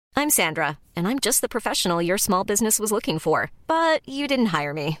I'm Sandra, and I'm just the professional your small business was looking for. But you didn't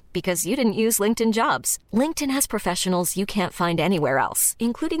hire me because you didn't use LinkedIn Jobs. LinkedIn has professionals you can't find anywhere else,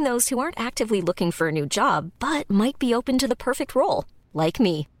 including those who aren't actively looking for a new job, but might be open to the perfect role, like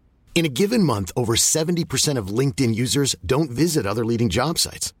me. In a given month, over 70% of LinkedIn users don't visit other leading job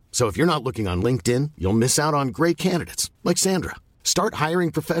sites. So if you're not looking on LinkedIn, you'll miss out on great candidates like Sandra. Start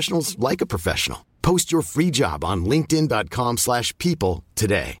hiring professionals like a professional. Post your free job on linkedin.com/people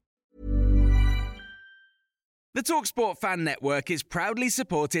today. The TalkSport Fan Network is proudly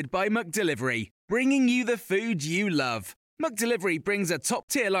supported by McDelivery, bringing you the food you love. McDelivery brings a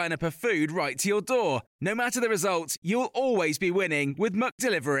top-tier lineup of food right to your door. No matter the result, you'll always be winning with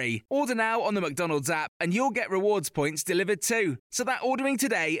McDelivery. Order now on the McDonald's app and you'll get rewards points delivered too. So that ordering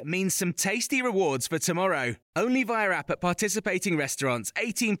today means some tasty rewards for tomorrow. Only via app at participating restaurants.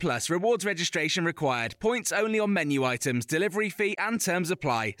 18 plus. Rewards registration required. Points only on menu items. Delivery fee and terms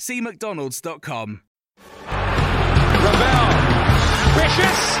apply. See mcdonalds.com. Ravel.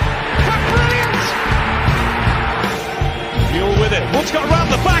 Ambitious. Brilliant. Mule with it. Wood's got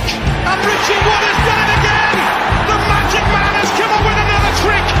around the back. And Richie Wood has done it again. The magic man has come up with another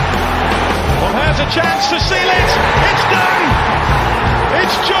trick. Well, here's a chance to seal it. It's done.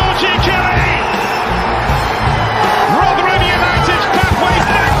 It's Georgie Kelly. Rotherham United's pathway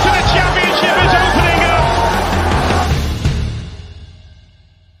back to the championship is opening up.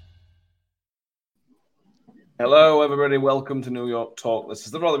 Hello, everybody. Welcome to New York Talk. This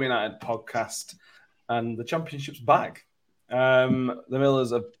is the Rotherham United podcast, and the championship's back. The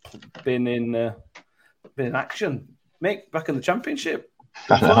Millers have been in action. Mick, back in the championship.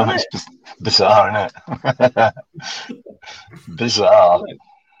 I know, it's bizarre, isn't it? Bizarre.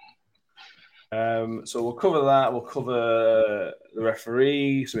 So we'll cover that. We'll cover the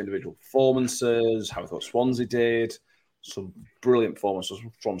referee, some individual performances, how we thought Swansea did, some brilliant performances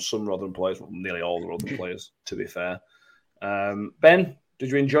from some Rotherham players, well, nearly all the Rotherham players, to be fair. Ben, did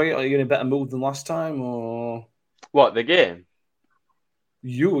you enjoy it? Are you in a better mood than last time, or what, the game?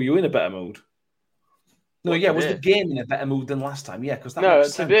 Were you in a better mood? No, yeah, was the game in a better mood than last time? Yeah, because no,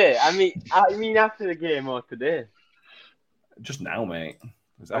 today. I mean after the game or today? Just now, mate.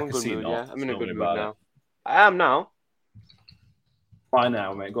 I'm in a good mood, yeah. I'm in a good mood now. I am now. Why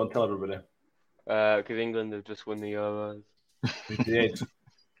now, mate? Go and tell everybody. Because England have just won the Euros. We did.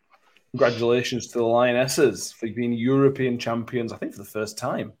 Congratulations to the Lionesses for being European champions. I think for the first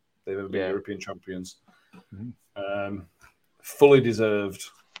time they've ever been European champions. Fully deserved.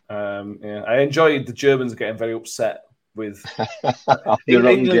 I enjoyed the Germans getting very upset with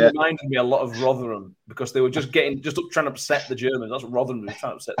England. Reminded me a lot of Rotherham because they were just trying to upset the Germans. That's what Rotherham was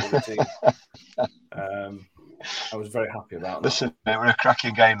trying to upset the other team. I was very happy about that. Listen, it was a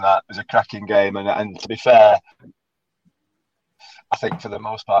cracking game. It was a cracking game, and to be fair, I think for the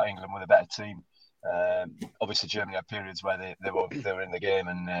most part England were the better team. Obviously, Germany had periods where they were in the game,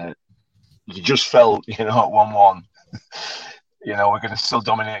 and you just felt, at 1-1, we're going to still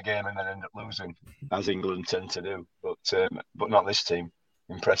dominate a game and then end up losing, as England tend to do. But not this team.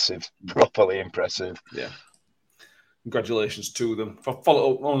 Impressive, properly impressive. Yeah. Congratulations to them. I'm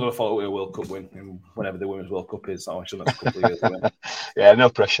going to follow up with a World Cup win whenever the Women's World Cup is. Actually, that's a couple of years away. Yeah, no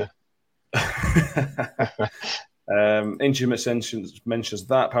pressure. Intuit mentions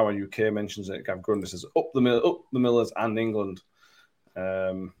that. Power UK mentions it. Gav Grundy says up the Millers and England.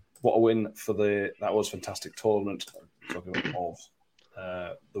 What a win that was fantastic tournament of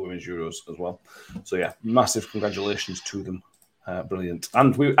the Women's Euros as well. So yeah, massive congratulations to them. Brilliant.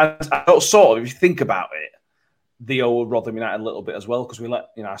 And sort of, if you think about it, the old Rotherham United a little bit as well, because we let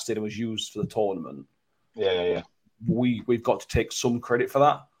our stadium was used for the tournament. Yeah. We've got to take some credit for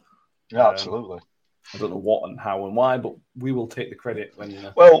that. Yeah, absolutely. I don't know what and how and why, but we will take the credit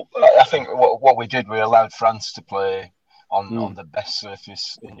when. Well, I think what we did, we allowed France to play on the best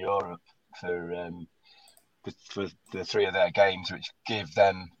surface in Europe for the three of their games, which gave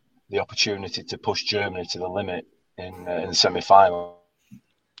them the opportunity to push Germany to the limit in the semi-final,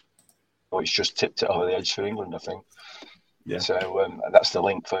 which just tipped it over the edge for England, I think. Yeah. So that's the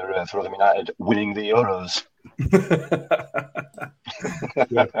link for Rotherham United winning the Euros.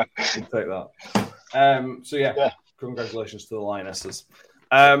 Yeah, we'll take that. Congratulations to the Lionesses.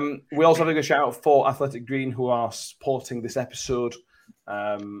 We also have a good shout out for Athletic Green, who are supporting this episode.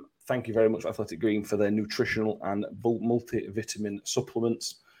 Thank you very much, Athletic Green, for their nutritional and multivitamin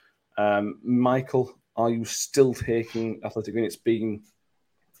supplements. Michael, are you still taking Athletic Green? It's been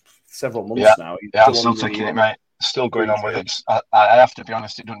several months now. Yeah, I'm still taking it, mate. Still going on with it. I have to be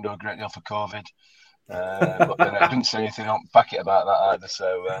honest, it doesn't do a great deal for COVID. But then I didn't say anything on packet about that either.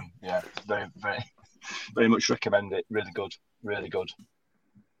 So, very, very, very much recommend it. Really good. Really good.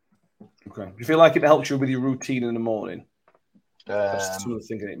 Okay. Do you feel like it helps you with your routine in the morning? That's some of the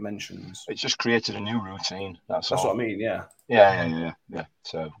things it mentions. It's just created a new routine. That's all. What I mean. Yeah. Yeah.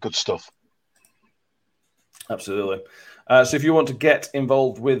 So good stuff. Absolutely. So if you want to get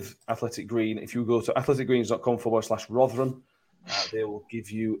involved with Athletic Green, if you go to athleticgreens.com/Rotherham, they will give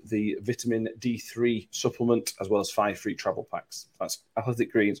you the vitamin D3 supplement as well as 5 free travel packs. That's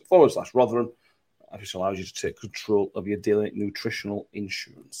athleticgreens.com/Rotherham. This allows you to take control of your daily nutritional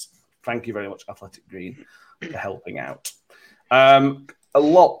insurance. Thank you very much, Athletic Green, for helping out. A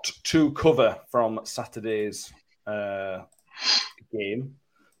lot to cover from Saturday's game.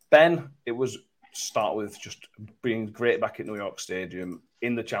 Ben, it was start with just being great back at New York Stadium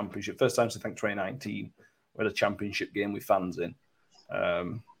in the championship. First time since I think 2019, we had a championship game with fans in.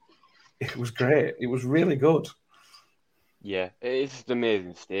 It was great. It was really good. Yeah, it's an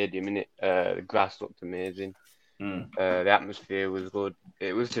amazing stadium, isn't it? The grass looked amazing. The atmosphere was good.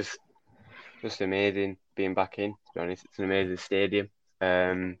 It was just amazing being back in, to be honest. It's an amazing stadium.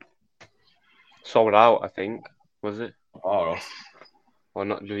 Sold out, I think, was it? Oh, or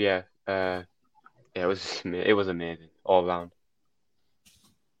not? Yeah. It was amazing all around.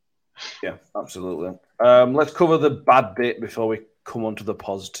 Yeah, absolutely. Let's cover the bad bit before we come on to the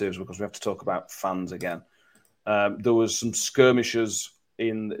positives, because we have to talk about fans again. There was some skirmishes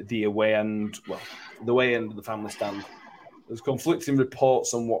in the away end. Well, the away end of the family stand. There's conflicting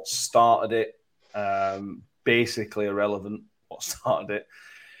reports on what started it. Basically irrelevant what started it.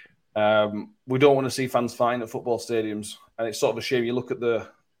 We don't want to see fans fighting at football stadiums, and it's sort of a shame. You look at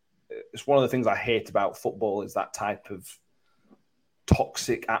it's one of the things I hate about football is that type of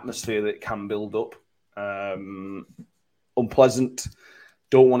toxic atmosphere that it can build up. Unpleasant.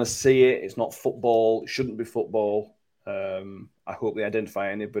 Don't want to see it. It's not football. It shouldn't be football. I hope they identify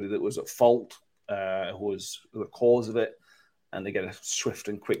anybody that was at fault, who was the cause of it, and they get a swift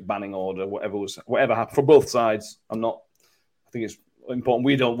and quick banning order. Whatever happened for both sides. I think it's important.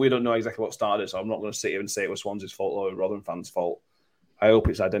 We don't know exactly what started it, so I'm not going to sit here and say it was Swansea's fault or Rotherham fans' fault. I hope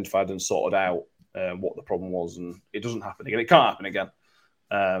it's identified and sorted out what the problem was, and it doesn't happen again. It can't happen again.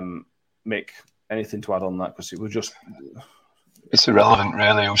 Mick, anything to add on that? Because it was just... It's irrelevant,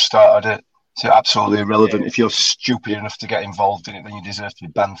 really, who started it. It's absolutely irrelevant. Yeah. If you're stupid enough to get involved in it, then you deserve to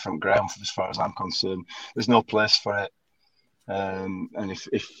be banned from ground, as far as I'm concerned. There's no place for it. And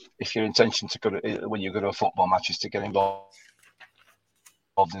if your intention to go to, when you go to a football match is to get involved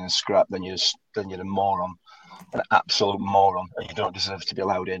in a scrap, then you're a moron, an absolute moron, and you don't deserve to be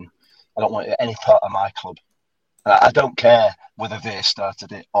allowed in. I don't want it any part of my club. I don't care whether they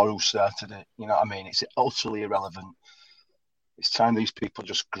started it or who started it. You know what I mean? It's utterly irrelevant. It's time these people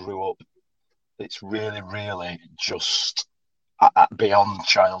just grew up. It's really, really just beyond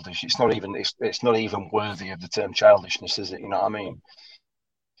childish. It's not even worthy of the term childishness, is it? You know what I mean?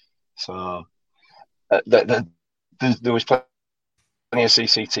 So there was plenty of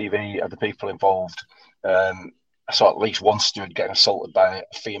CCTV of the people involved. I saw at least one steward getting assaulted by a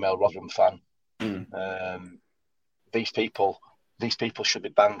female Rotherham fan. These people should be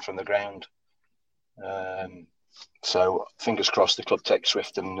banned from the ground. So fingers crossed the club takes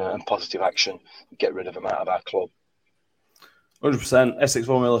swift and positive action and get rid of them out of our club. 100%. Essex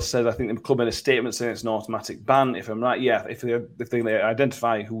Formula said, I think the club made a statement saying it's an automatic ban. If I'm right, yeah. If they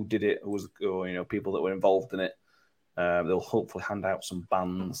identify who did it, people that were involved in it, they'll hopefully hand out some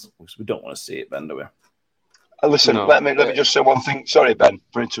bans, because we don't want to see it, Ben, do we? Listen, no. Let me just say one thing. Sorry, Ben,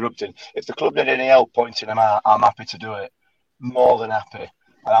 for interrupting. If the club need any help pointing them out, I'm happy to do it. More than happy.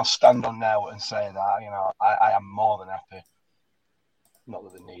 And I'll stand on now and say that, I am more than happy. Not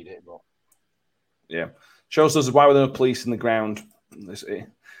that they need it, but... Yeah. Shows us why were there no police in the ground.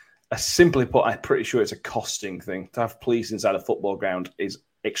 Simply put, I'm pretty sure it's a costing thing. To have police inside a football ground is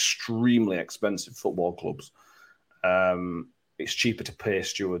extremely expensive for football clubs. It's cheaper to pay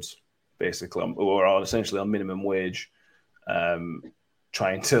stewards, basically, or essentially on minimum wage,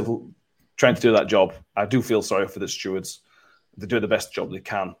 trying to do that job. I do feel sorry for the stewards. They do the best job they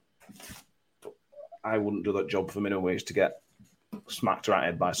can. But I wouldn't do that job for minimum wage to get smacked around the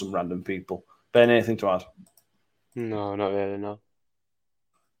head by some random people. Ben, anything to add? No, not really, no.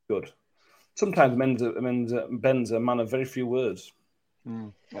 Good. Sometimes Ben's a man of very few words.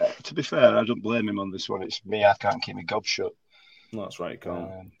 To be fair, I don't blame him on this one. It's me, I can't keep my gob shut. No, that's right, you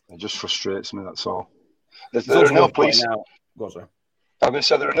can't. It just frustrates me, that's all. There are no police. Go on, sorry. I'm going to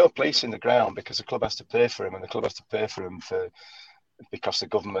say there are no police in the ground because the club has to pay for them, and the club has to pay for them because the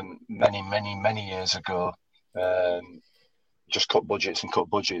government many years ago just cut budgets,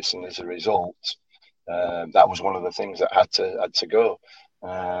 and as a result, that was one of the things that had to go.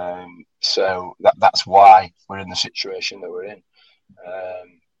 So that's why we're in the situation that we're in.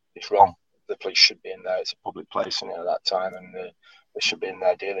 It's wrong. the police should be in there. It's a public place, at that time, and they should be in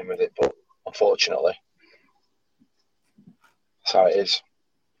there dealing with it. But unfortunately, that's how it is.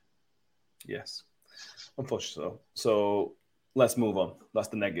 Yes, unfortunately. So let's move on. That's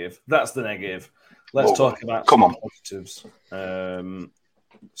the negative. Let's talk about some positives.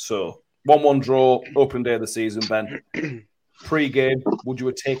 So 1-1 draw, opening day of the season, Ben. Pre-game, would you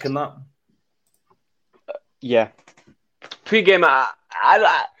have taken that? Yeah. Pre-game,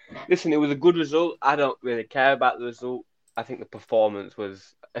 I listen, it was a good result. I don't really care about the result. I think the performance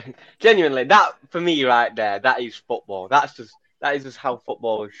was genuinely that for me right there. That is football. That is just how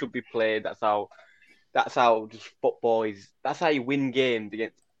football should be played. That's how just football is. That's how you win games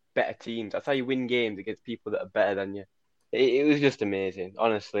against better teams. That's how you win games against people that are better than you. It was just amazing,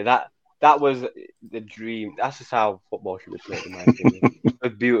 honestly. That was the dream. That's just how football should be played, in my opinion. It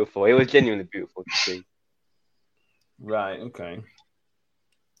was beautiful. It was genuinely beautiful to see. Right. Okay.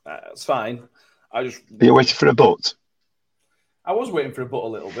 That's fine. Are you waiting for a but? I was waiting for a but a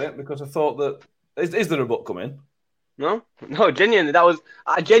little bit because I thought that is there a but coming? No, genuinely. That was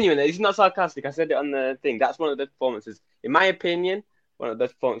genuinely. It's not sarcastic. I said it on the thing. That's one of the performances, in my opinion, one of the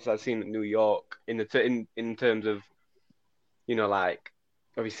best performances I've seen in New York in terms of, like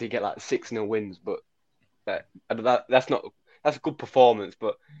obviously you get like 6-0 wins, but that's a good performance.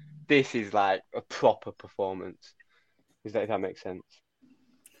 But this is like a proper performance. If that makes sense?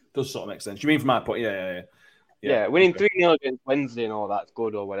 Does sort of make sense. You mean from my point? Yeah. Winning 3-0 against Wednesday and all that's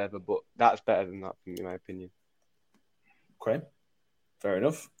good or whatever, but that's better than that, in my opinion. Okay, fair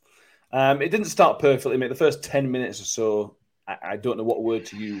enough. It didn't start perfectly, mate. The first 10 minutes or so, I don't know what word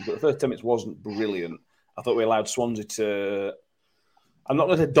to use, but the first 10 minutes wasn't brilliant. I thought we allowed Swansea to... I'm not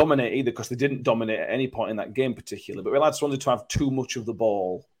going to dominate either because they didn't dominate at any point in that game particularly, but we allowed Swansea to have too much of the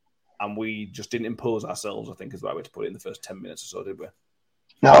ball and we just didn't impose ourselves, I think is the right way to put it, in the first 10 minutes or so, did we?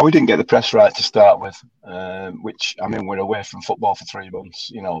 No, we didn't get the press right to start with, which, we're away from football for 3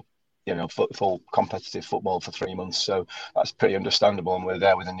 months, full competitive football for 3 months. So that's pretty understandable. And we're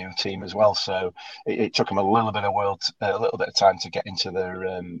there with a new team as well. So it took them a little bit of time to get into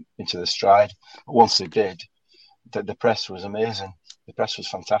their stride. But once they did, the press was amazing. The press was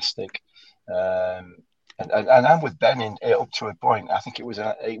fantastic. And I'm with Ben up to a point. I think it was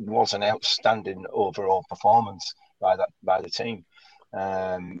an outstanding overall performance by the team.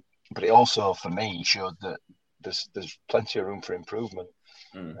 But it also, for me, showed that there's plenty of room for improvement.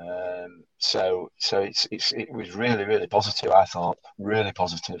 So it was really, really positive. I thought really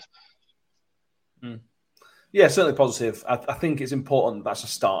positive. Yeah, certainly positive. I think it's important. That's a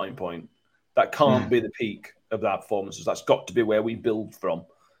starting point. That can't be the peak of our performances. That's got to be where we build from.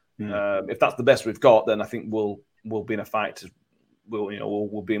 If that's the best we've got, then I think we'll be in a fight.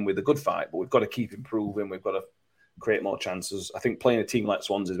 We'll be in with a good fight. But we've got to keep improving. We've got to create more chances. I think playing a team like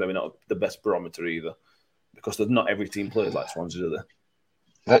Swansea is maybe not the best barometer either, because not every team plays like Swansea, do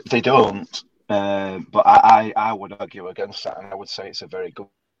they? They don't. But I would argue against that, and I would say it's a very good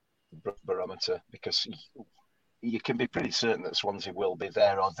barometer because you can be pretty certain that Swansea will be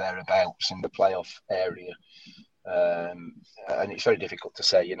there or thereabouts in the playoff area. And it's very difficult to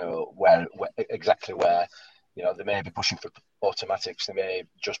say, where exactly where. They may be pushing for automatics. They may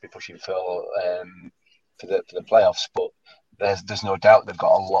just be pushing for the playoffs. But there's no doubt they've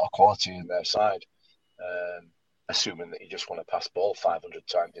got a lot of quality in their side. Assuming that you just want to pass ball 500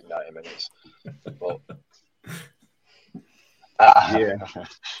 times in 90 minutes. But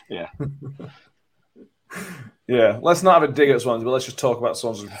yeah. Yeah, let's not have a dig at Swansea, but let's just talk about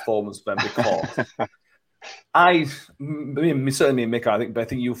Swansea's performance, Ben, because certainly me and Mick, I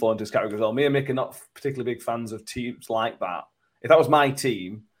think you fall into this category as well. Me and Mick are not particularly big fans of teams like that. If that was my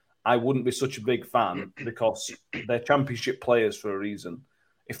team, I wouldn't be such a big fan because they're championship players for a reason.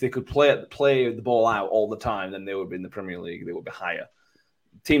 If they could play the ball out all the time, then they would be in the Premier League. They would be higher.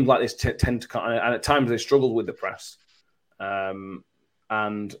 Teams like this tend to, and at times they struggle with the press.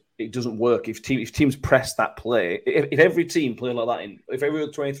 And it doesn't work if teams press that play. If every team played like that, if every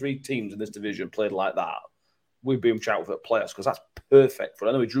 23 teams in this division played like that, we'd be shouting for the playoffs because that's perfect for.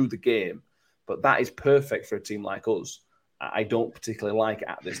 I know we drew the game, but that is perfect for a team like us. I don't particularly like it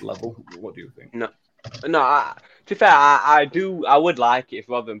at this level. What do you think? No. To be fair, I would like it if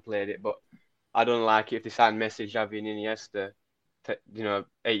Robin played it, but I don't like it if they signed Messi, Xavi, and Iniesta.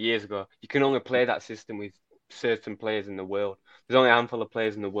 8 years ago, you can only play that system with certain players in the world. There's only a handful of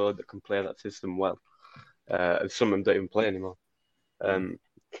players in the world that can play that system well. And some of them don't even play anymore.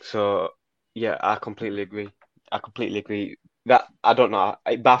 So yeah, I completely agree. That I don't know.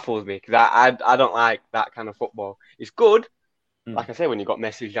 It baffles me because I don't like that kind of football. It's good, like I say, when you got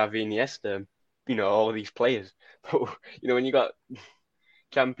Messi, Xavi, Iniesta, all these players. But when you got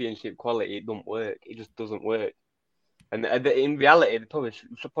championship quality, it don't work. It just doesn't work. And in reality, they probably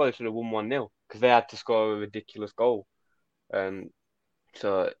should have won 1-0 because they had to score a ridiculous goal.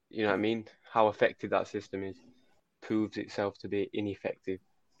 So, you know what I mean? How effective that system is proves itself to be ineffective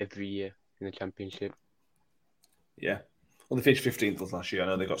every year in the championship. Yeah. Well, they finished 15th last year. I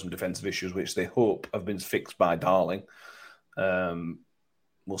know they've got some defensive issues, which they hope have been fixed by Darling.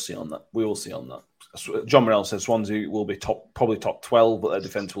 We'll see on that. We will see on that. John Morell says Swansea will be probably top 12, but their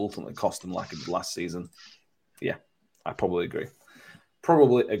defence will ultimately cost them like it did last season. Yeah, I probably agree.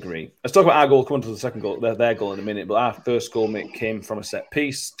 Let's talk about our goal. Come on to the second goal, their goal in a minute. But our first goal, mate, came from a set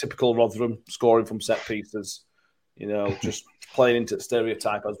piece. Typical Rotherham, scoring from set pieces. You know, just playing into the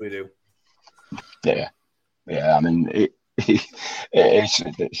stereotype as we do. Yeah. I mean,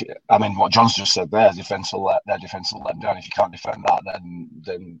 I mean, what John's just said there, their defence will let them down. If you can't defend that,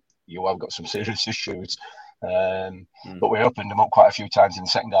 then you have got some serious issues. But we opened them up quite a few times in the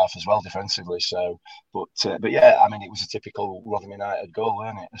second half as well defensively. So, but yeah, I mean, it was a typical Rotherham United goal,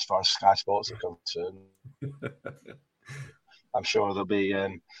 wasn't it? As far as Sky Sports are concerned, I'm sure they'll be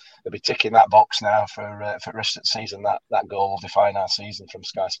ticking that box now for the rest of the season. That goal will define our season from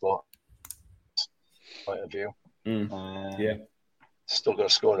Sky Sports point of view. Yeah, still got to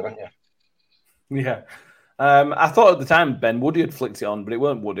score them, haven't you? Yeah. I thought at the time Ben Woody had flicked it on, but it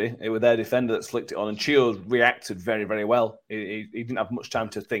weren't Woody. It was their defender that flicked it on, and Chio reacted very, very well. He didn't have much time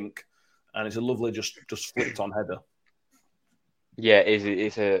to think, and it's a lovely just flicked on header. Yeah,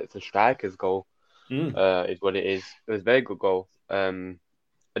 it's a striker's goal. Is what it is. It was a very good goal. I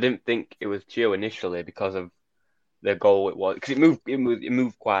didn't think it was Chio initially because of the goal it was, because it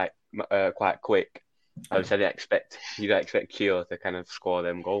moved quite quick. Obviously, you don't expect Chio to kind of score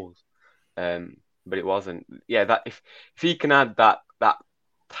them goals. But it wasn't. Yeah, that if he can add that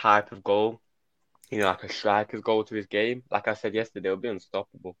type of goal, you know, like a striker's goal to his game, like I said yesterday, it'll be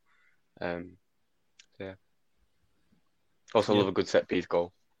unstoppable. Yeah. Also, love a good set piece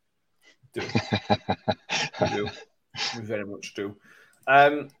goal. We very much do.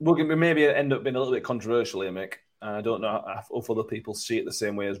 We're going to maybe end up being a little bit controversial here, Mick. I don't know if other people see it the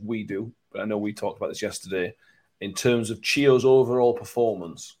same way as we do, but I know we talked about this yesterday. In terms of Chio's overall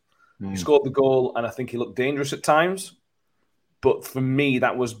performance, he scored the goal, and I think he looked dangerous at times. But for me,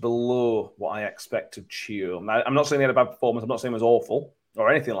 that was below what I expected Chio. Now, I'm not saying he had a bad performance. I'm not saying it was awful or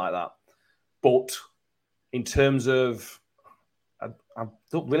anything like that. But in terms of, I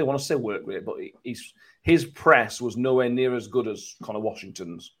don't really want to say work rate, but his press was nowhere near as good as Connor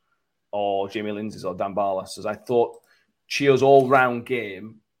Washington's or Jamie Lindsay's or Dan Barlas's. I thought Chio's all-round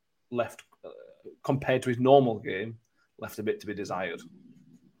game left, compared to his normal game, left a bit to be desired.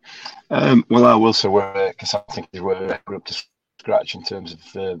 Well, I will say because I think we're up to scratch in terms of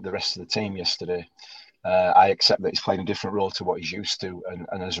the rest of the team yesterday. I accept that he's playing a different role to what he's used to,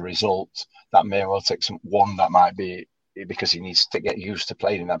 and as a result, that may well take that might be because he needs to get used to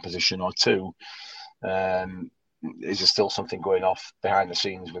playing in that position, or two, is there still something going off behind the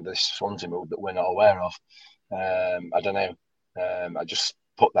scenes with this Swansea move that we're not aware of? I don't know. I just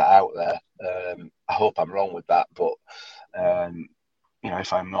put that out there. I hope I'm wrong with that, but you know,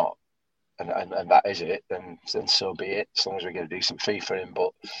 if I'm not, and that is it, then so be it. As long as we get a decent fee for him.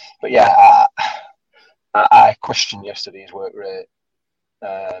 But yeah, I questioned yesterday's work rate.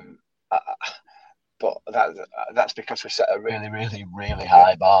 But that's because we set a really, really, really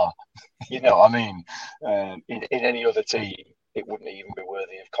high bar. You know what I mean? In any other team, it wouldn't even be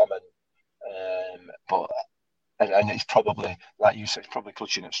worthy of comment. But it's probably, like you said, it's probably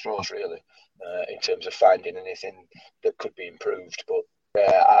clutching at straws, really, in terms of finding anything that could be improved. But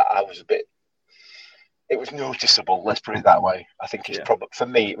I was a bit. It was noticeable. Let's put it that way. I think it's probably, for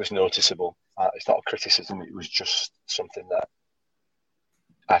me, it was noticeable. It's not a criticism. It was just something that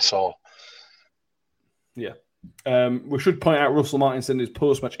I saw. Yeah. We should point out Russell Martin said in his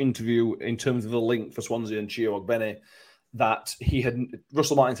post-match interview, in terms of the link for Swansea and Chio Ogbene, that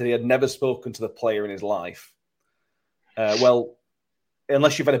Russell Martin said he had never spoken to the player in his life. Well,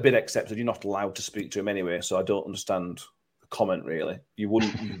 unless you've had a bid accepted, you're not allowed to speak to him anyway. So I don't understand the comment, really. You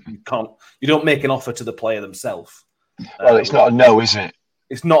wouldn't, you can't, you don't make an offer to the player themselves. Well, it's not a no, is it?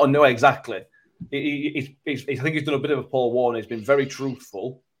 It's not a no, exactly. I think he's done a bit of a Paul Warner. He's been very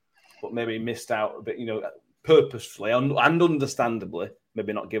truthful, but maybe missed out a bit, you know, purposefully and understandably,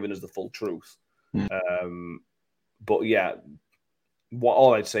 maybe not giving us the full truth. But yeah,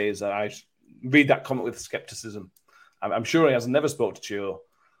 all I'd say is that I read that comment with skepticism. I'm sure he has never spoke to Chio.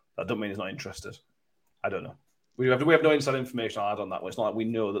 That don't mean he's not interested. I don't know. We have no inside information I'll add on that one. It's not like we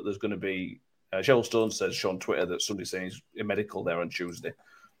know that there's going to be. Cheryl Stone says on Twitter that somebody's saying he's in medical there on Tuesday.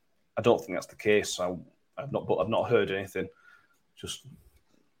 I don't think that's the case. I've not heard anything. Just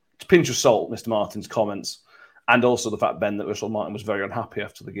pinch of salt, Mr. Martin's comments, and also the fact, Ben, that Russell Martin was very unhappy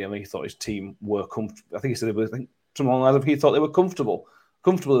after the game. He thought his team were comfortable. I think he said something along the lines of he thought they were comfortably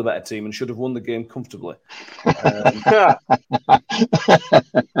the better team and should have won the game comfortably. I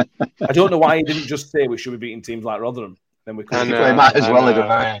don't know why he didn't just say we should be beating teams like Rotherham. Then we could. It might as well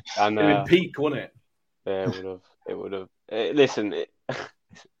have. It would peak, wouldn't it? Yeah, it would have. Listen,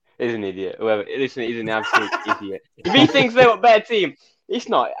 he's an idiot. Whoever, listen, he's an absolute idiot. If he thinks they're a better team, it's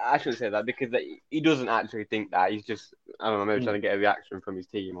not. I shouldn't say that because he doesn't actually think that. He's just, I don't know, maybe trying to get a reaction from his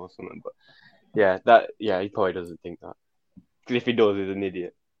team or something. But he probably doesn't think that. Because if he does, he's an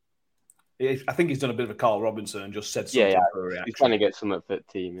idiot. I think he's done a bit of a Carl Robinson and just said something for a reaction. He's trying to get something for the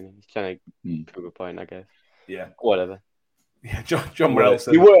team, and he's trying to prove a point, I guess. Yeah, whatever. Yeah, John Morell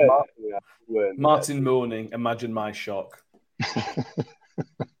said. You weren't. Martin moaning. Imagine my shock.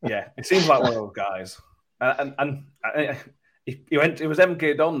 Yeah, it seems like one of those guys. And it was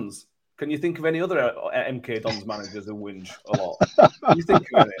MK Dons. Can you think of any other MK Dons managers who whinge a lot? Can you think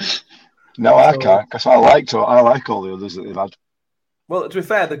of any? No, I can't, because I like all the others that they've had. Well, to be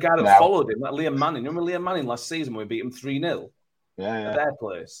fair, the guy that followed him, like Liam Manning. Remember Liam Manning last season when we beat him 3-0? Yeah. At their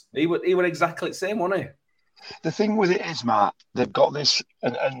place. He was exactly the same, wasn't he? The thing with it is, Matt, they've got this,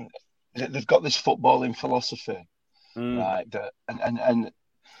 and they've got this footballing philosophy, right? And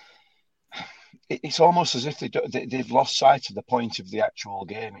it's almost as if they've lost sight of the point of the actual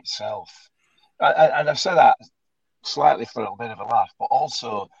game itself. And I've said that slightly for a bit of a laugh, but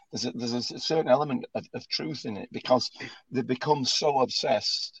also there's a certain element of truth in it because they've become so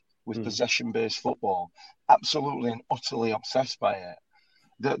obsessed with possession-based football, absolutely and utterly obsessed by it.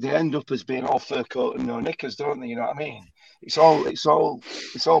 They end up as being all fur coat and no knickers, don't they? You know what I mean? It's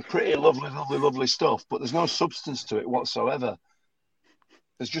all pretty lovely stuff, but there's no substance to it whatsoever.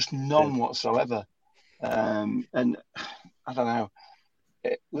 There's just none whatsoever. And I don't know.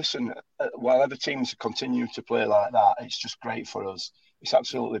 Listen, while other teams continue to play like that, it's just great for us. It's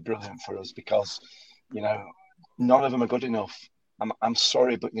absolutely brilliant for us because, none of them are good enough. I'm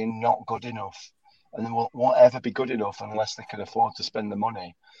sorry, but they're not good enough. And they won't ever be good enough unless they can afford to spend the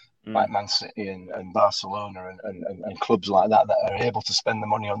money, like Man City and Barcelona and clubs like that are able to spend the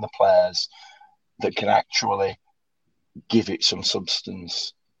money on the players that can actually give it some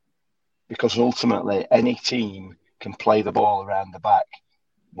substance. Because ultimately, any team can play the ball around the back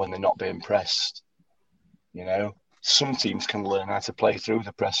when they're not being pressed. Some teams can learn how to play through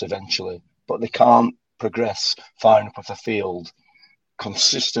the press eventually, but they can't progress far enough of the field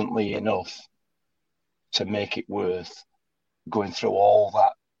consistently enough to make it worth going through all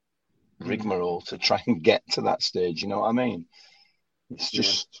that rigmarole to try and get to that stage. You know what I mean? It's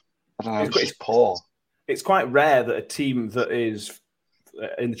just, I don't know, it's just poor. It's quite rare that a team that is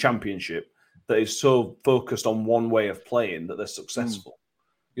in the Championship that is so focused on one way of playing that they're successful.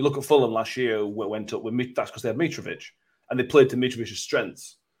 You look at Fulham last year, who went up with that's because they had Mitrovic, and they played to Mitrovic's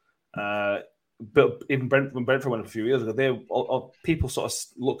strengths. But even when Brentford went a few years ago, people sort of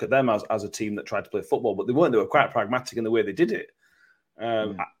look at them as a team that tried to play football, but they weren't. They were quite pragmatic in the way they did it.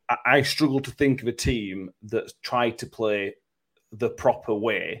 I struggle to think of a team that tried to play the proper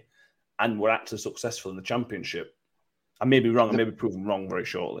way and were actually successful in the Championship. I may be wrong. I may be proven wrong very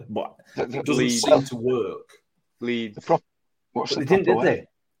shortly, but it doesn't seem to work. Leeds. They didn't, did they?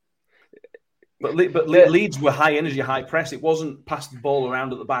 But Leeds were high energy, high press. It wasn't pass the ball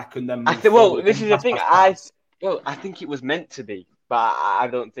around at the back and then. This is the thing. I think it was meant to be, but I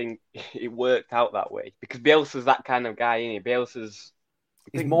don't think it worked out that way because Bielsa's that kind of guy, isn't he? Bielsa's.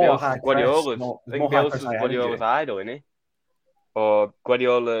 He's more high press. I think Bielsa's Guardiola's idol, isn't he? Or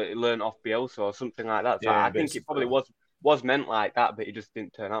Guardiola learned off Bielsa or something like that. So I think it probably was meant like that, but it just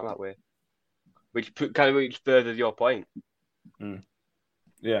didn't turn out that way. Which furthers your point.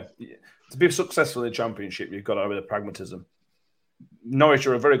 Yeah. To be successful in the Championship, you've got to have a bit of pragmatism. Norwich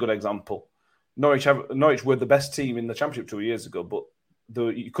are a very good example. Norwich were the best team in the Championship 2 years ago, but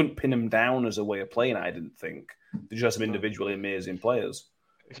you couldn't pin them down as a way of playing, I didn't think. They just had some individually amazing players.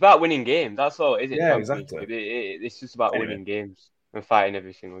 It's about winning games. That's all, isn't it? Yeah, exactly. It's just about winning games and fighting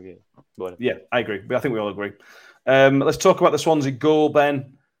every single game. Whatever. Yeah, I agree. I think we all agree. Let's talk about the Swansea goal,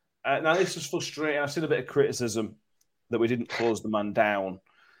 Ben. Now, this is frustrating. I've seen a bit of criticism that we didn't close the man down.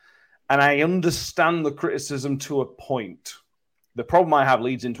 And I understand the criticism to a point. The problem I have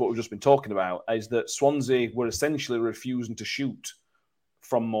leads into what we've just been talking about is that Swansea were essentially refusing to shoot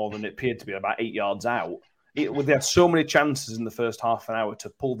from more than it appeared to be, about 8 yards out. They had so many chances in the first half an hour to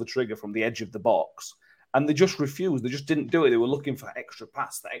pull the trigger from the edge of the box, and they just refused. They just didn't do it. They were looking for extra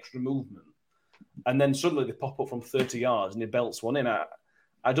pass, the extra movement. And then suddenly they pop up from 30 yards and he belts one in.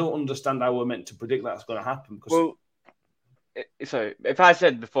 I don't understand how we're meant to predict that's going to happen. Because So if I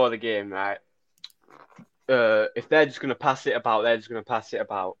said before the game, right, if they're just going to pass it about, they're just going to pass it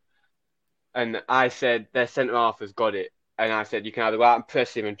about. And I said their centre half has got it. And I said you can either go out and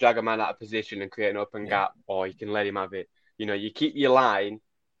press him and drag a man out of position and create an open gap, or you can let him have it. You know, you keep your line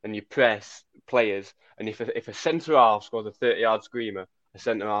and you press players. And if a centre half scores a 30-yard screamer, a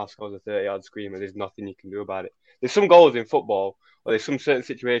centre half scores a 30-yard screamer, there's nothing you can do about it. There's some goals in football, or there's some certain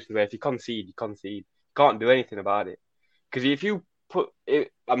situations where if you concede, you concede. You can't do anything about it. Because if you put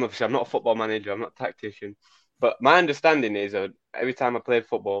it, I'm not a football manager, I'm not a tactician, but my understanding is that every time I played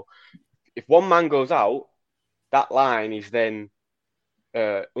football, if one man goes out, that line is then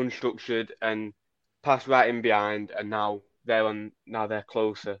unstructured and passed right in behind, and now they're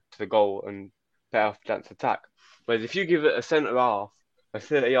closer to the goal and better off chance to attack. Whereas if you give it a centre half a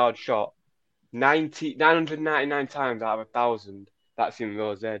 30-yard shot, 999 times out of 1,000, that's in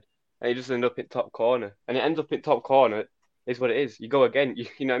Rose's head, and it just ends up in top corner, and it ends up in top corner. Is what it is. You go again.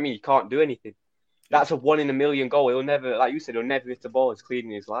 You know what I mean? You can't do anything. That's a 1 in a million goal. He'll never, like you said, he'll never hit the ball as clean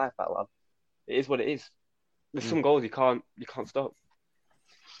in his life. That lad. It is what it is. There's some goals you can't stop.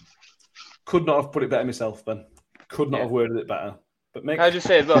 Could not have put it better myself, Ben. Could not have worded it better. But Can I just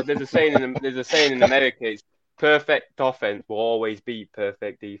say as well? There's a saying in America. It's perfect offense will always beat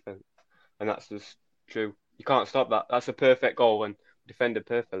perfect defense, and that's just true. You can't stop that. That's a perfect goal and defended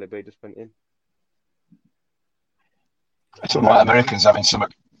perfectly, but he just went in. I don't know why Americans having some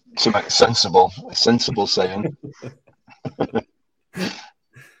sensible saying.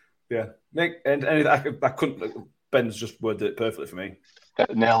 Yeah, Nick, and I couldn't. Ben's just worded it perfectly for me.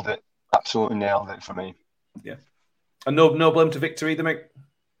 Nailed it. Absolutely nailed it for me. Yeah, and no blame to Victor either, Mick.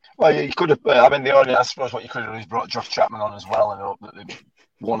 Well, you could have. I suppose what you could have done is brought Josh Chapman on as well and hope that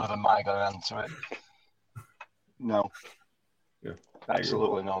one of them might get an answer to it. No. Yeah,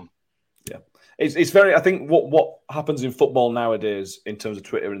 absolutely none. Yeah. It's very. I think what happens in football nowadays, in terms of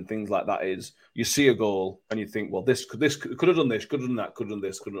Twitter and things like that, is you see a goal and you think, well, this could have done this, could have done that, could have done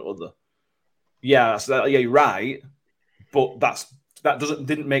this, could have done other. Yeah, you're right, but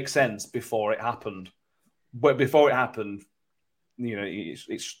didn't make sense before it happened. But before it happened, you know,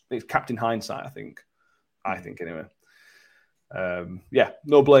 it's capped in hindsight. I think anyway. Yeah,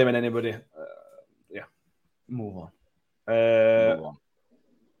 no blaming anybody. Move on.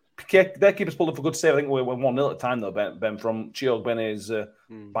 Their keeper's pulled up a good save. I think we were 1-0 at the time, though, Ben, from Chio Bene's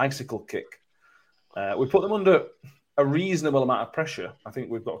bicycle kick. We put them under a reasonable amount of pressure. I think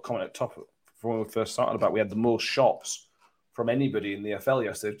we've got a comment at the top from when we first started about we had the most shots from anybody in the FL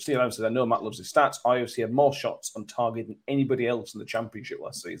yesterday. Steve Adams said, I know Matt loves his stats. IOC had more shots on target than anybody else in the Championship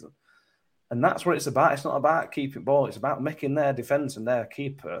last season. And that's what it's about. It's not about keeping ball. It's about making their defence and their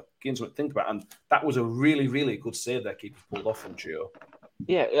keeper getting something to think about. And that was a really, really good save their keeper pulled off from Chio.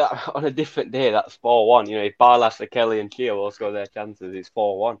 Yeah, on a different day, that's 4-1. You know, if Barlas, Kelly and Chio all score their chances, it's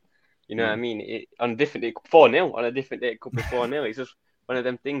 4-1. You know what I mean? On a different day, 4-0. On a different day, it could be 4-0. It's just one of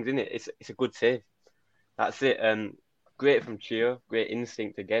them things, isn't it? It's a good save. That's it. Great from Chio. Great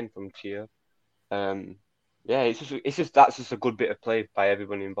instinct again from Chio. That's just a good bit of play by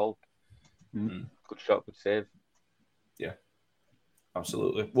everyone involved. Mm-hmm. Good shot, good save. Yeah,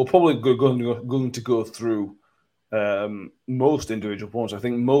 absolutely. We're probably going to go through most individual points. I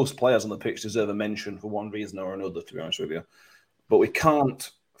think most players on the pitch deserve a mention for one reason or another, to be honest with you. But we can't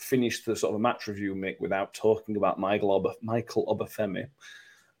finish the sort of a match review, Mick, without talking about Michael Obafemi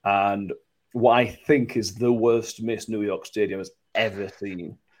and what I think is the worst miss New York Stadium has ever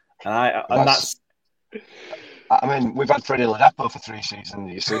seen. And that's... I mean, we've had Freddie Ladapo for 3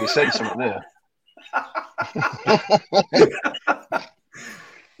 seasons. You see, he said something there.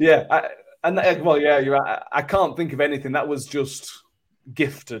 Yeah, you're right. I can't think of anything. That was just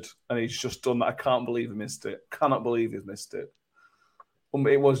gifted, and he's just done that. I can't believe he missed it. Cannot believe he's missed it.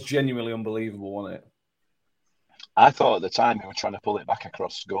 It was genuinely unbelievable, wasn't it? I thought at the time he was trying to pull it back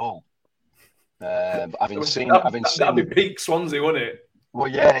across goal. Having seen, that'd be peak Swansea, wouldn't it? Well,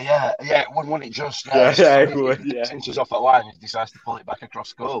 yeah. Wouldn't it just? It would. Since he's off that line, he decides to pull it back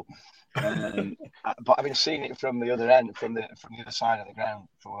across goal. But having seen it from the other end, from the other side of the ground,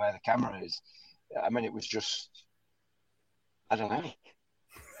 from where the camera is, I mean, it was just, I don't know.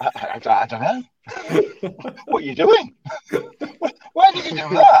 I don't know. What are you doing? Why did you do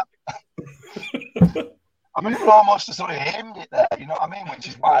that? I mean, it was almost as though he aimed it there, you know what I mean? Which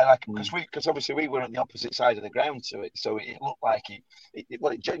is why, because obviously we were on the opposite side of the ground to it, so it looked like it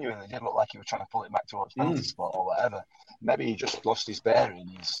genuinely did look like he was trying to pull it back towards penalty spot or whatever. Maybe he just lost his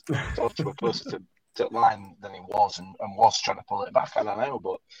bearings, thought he was closer to the line than he was, and was trying to pull it back. I don't know,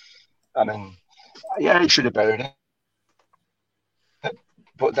 but I mean, yeah, he should have buried it.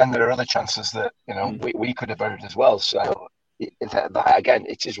 But then there are other chances that we could have buried as well. So that again,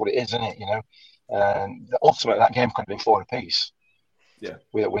 it is what it is, isn't it? You know, ultimately that game could have been 4 apiece. Yeah,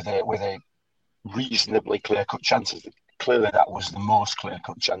 with a reasonably clear-cut chances. Clearly, that was the most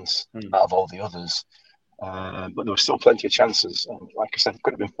clear-cut chance out of all the others. But there were still plenty of chances. And like I said, it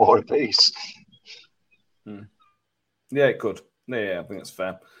could have been 4 apiece. Yeah, it could. Yeah, I think that's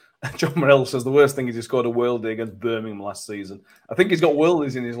fair. John Morell says the worst thing is he scored a worldie against Birmingham last season. I think he's got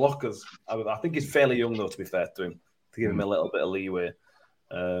worldies in his lockers. I think he's fairly young, though, to be fair to him, to give him a little bit of leeway.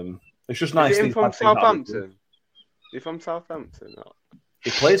 It's just nice. Is he from Southampton? Is he from Southampton? No. He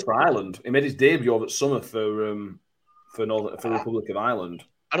plays for Ireland. He made his debut over at summer for Republic of Ireland.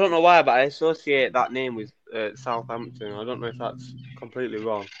 I don't know why, but I associate that name with Southampton. I don't know if that's completely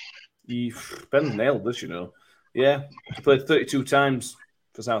wrong. Ben nailed this, you know. Yeah, he played 32 times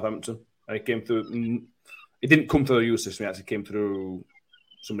for Southampton, and he came through. He didn't come through the youth system; he actually came through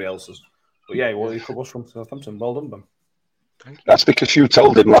somebody else's. But yeah, he was from Southampton. Well done, Ben. That's because you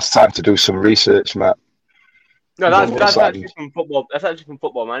told him last time to do some research, Matt. No, that's actually from football. That's actually from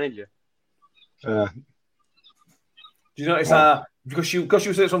Football Manager. Do you notice that because you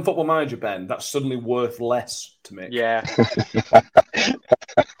say it's on Football Manager, Ben? That's suddenly worth less to me. Yeah.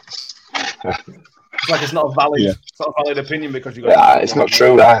 It's like it's not a valid, it's not a valid opinion because you got. Yeah, it's not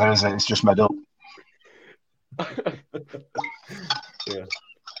true either, is it? It's just made up. Yeah.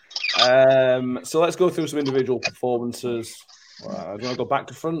 So let's go through some individual performances. Do you want to go back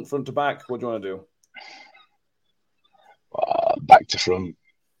to front to back? What do you want to do? Back to front.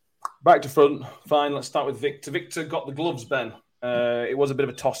 Back to front. Fine. Let's start with Victor. Victor got the gloves, Ben. It was a bit of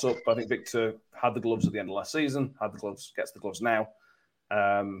a toss-up. I think Victor had the gloves at the end of last season. Gets the gloves now.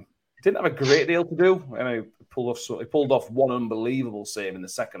 Didn't have a great deal to do. He pulled off one unbelievable save in the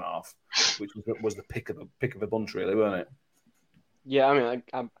second half, which was the pick of the bunch, really, wasn't it? Yeah, I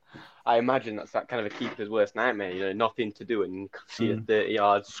mean, I imagine that's that kind of a keeper's worst nightmare. You know, nothing to do and you see a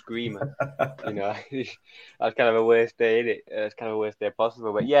 30-yard screamer. You know, that's kind of a worst day, isn't it? It's kind of a worst day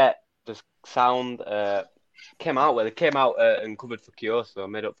possible. But yeah, just sound came out and covered for Kyoso,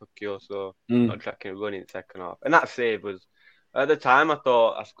 made up for Kyoso, not tracking and running in the second half. And that save was, at the time, I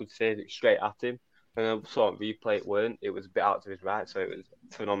thought I could save it straight at him. And I saw on replay it weren't. It was a bit out to his right, so it was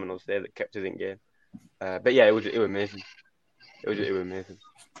a phenomenal save that kept us in game. But yeah, it was amazing. It was amazing.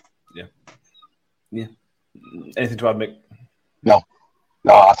 Yeah. Anything to add, Mick? No.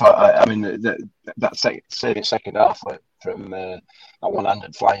 I thought. I mean, that second half from that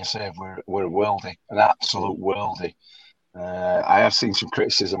one-handed flying save were a worldie, an absolute worldie. I have seen some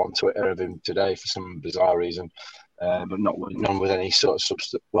criticism on Twitter of him today for some bizarre reason, but none with any sort of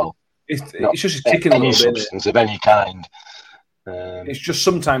substance. Well, it's just his kicking any a little substance of any kind. It's just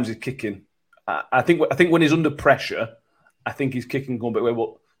sometimes he's kicking. I think when he's under pressure, I think he's kicking going a bit away.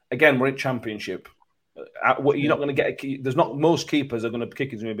 But again, we're in Championship. You're not going to get there's not most keepers are going to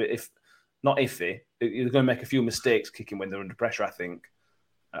kick it a bit if not iffy. You're going to make a few mistakes kicking when they're under pressure. I think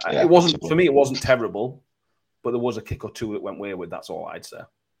it wasn't possible. For me. It wasn't terrible, but there was a kick or two that went wayward. That's all I'd say.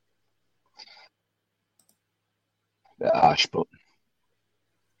 Bit harsh, but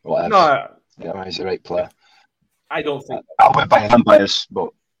whatever. No, yeah, he's a great player. I don't think I'm biased,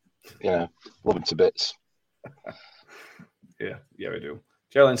 but love him to bits. Yeah, we do.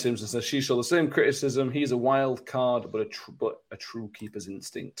 Geraldine Simpson says she saw the same criticism. He's a wild card, but a true keeper's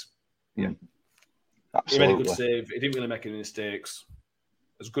instinct. Yeah, absolutely. He made a good save. He didn't really make any mistakes.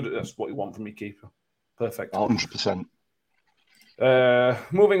 That's what you want from your keeper. Perfect. 100%.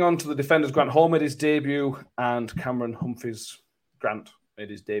 Moving on to the defenders, Grant Hall made his debut, and Cameron Humphreys-Grant made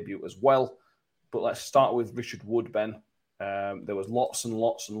his debut as well. But let's start with Richard Wood, Ben. There was lots and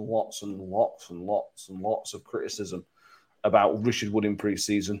lots and lots and lots and lots and lots of criticism about Richard Wood in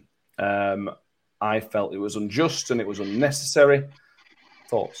pre-season. I felt it was unjust and it was unnecessary.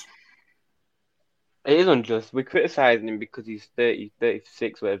 Thoughts? It is unjust. We're criticising him because he's 30,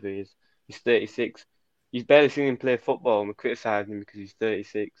 36, whatever he is. He's 36. He's barely seen him play football, and we're criticising him because he's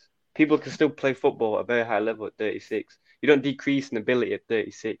 36. People can still play football at a very high level at 36. You don't decrease in ability at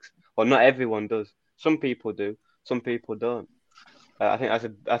 36. Well, not everyone does. Some people do. Some people don't. I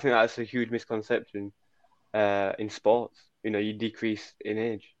think that's a huge misconception in sports. You know, you decrease in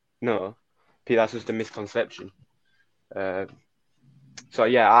age. No, that's just a misconception. So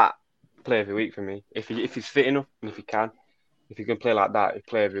yeah, I play every week for me. If he's fit enough and if he can play like that, he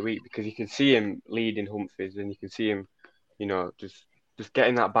play every week because you can see him leading Humphreys and you can see him, just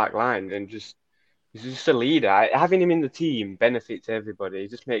getting that back line and he's just a leader. Having him in the team benefits everybody. It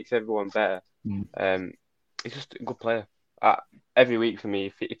just makes everyone better. He's just a good player. Every week for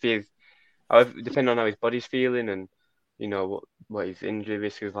me, if he's, depending on how his body's feeling and what his injury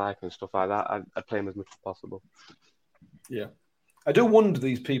risk is like and stuff like that, I'd play him as much as possible. Yeah. I do wonder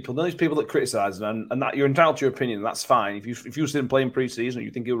these people that criticise him, and that you're entitled to your opinion, that's fine. If you see him playing pre-season and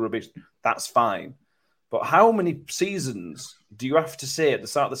you think he was rubbish, that's fine. But how many seasons do you have to say at the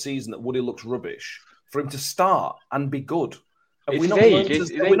start of the season that Woody looks rubbish for him to start and be good? Have we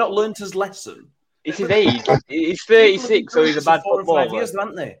not learnt his lesson? It's his age. He's 36, so he's a bad 4 or 5 years,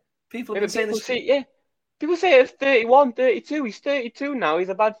 haven't they? People have been saying this. People say it's 31, 32. He's 32 now. He's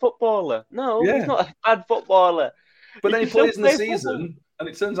a bad footballer. No, he's not a bad footballer. But then he plays in the season, and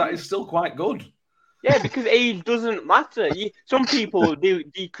it turns out he's still quite good. Yeah, because age doesn't matter. Some people do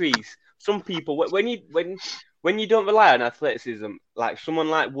decrease. Some people, when you don't rely on athleticism, like someone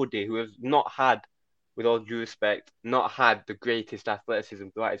like Woody, who has not had, with all due respect, not had the greatest athleticism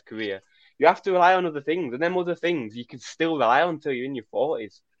throughout his career, you have to rely on other things, and them other things you can still rely on until you're in your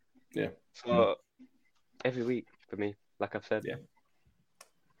 40s. Yeah. So every week for me, like I've said. Yeah.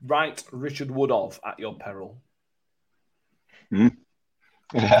 Right, Richard Woodhoff at your peril.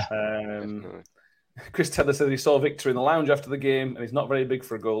 Yeah. Chris Taylor said he saw Victor in the lounge after the game, and he's not very big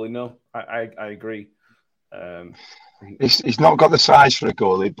for a goalie. No, I agree. He's not got the size for a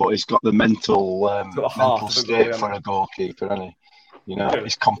goalie, but he's got the mental state for a goalkeeper, hasn't he? You know,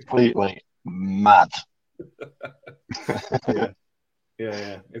 he's completely mad.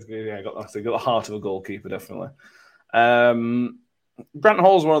 Yeah. Got the heart of a goalkeeper, definitely. Brant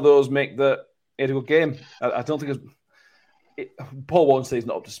Hall's one of those, Mick, that he had a good game. I don't think Paul won't say he's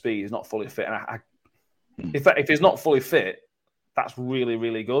not up to speed. He's not fully fit. And if he's not fully fit, that's really,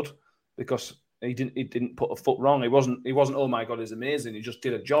 really good, because he didn't put a foot wrong. He wasn't. Oh my God, he's amazing. He just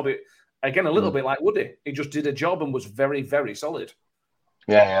did a job. A little bit like Woody. He just did a job and was very, very solid.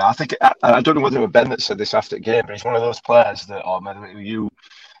 Yeah. I think I don't know whether it was Ben that said this after the game, but he's one of those players that, or maybe you,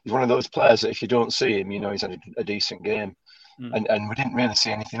 he's one of those players that if you don't see him, you know he's had a decent game, and we didn't really see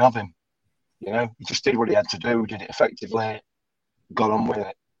anything of him. You know, he just did what he had to do, did it effectively, got on with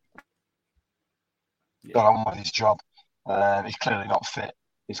it, got on with his job. He's clearly not fit.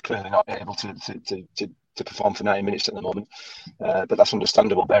 He's clearly not able to perform for 90 minutes at the moment. But that's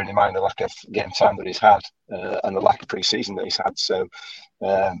understandable, bearing in mind the lack of game time that he's had and the lack of pre-season that he's had. So,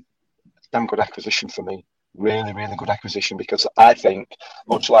 damn good acquisition for me. Really, really good acquisition, because I think,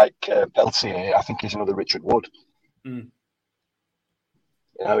 much like Peltier, I think he's another Richard Wood. You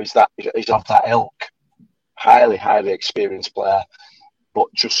know, he's of that ilk. Highly, highly experienced player,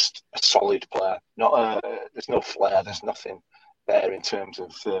 but just a solid player. There's no flair. There's nothing there in terms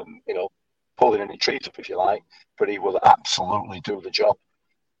of pulling any trees up, if you like. But he will absolutely do the job.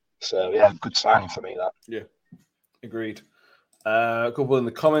 So yeah, good signing for me, that. Yeah, agreed. A couple in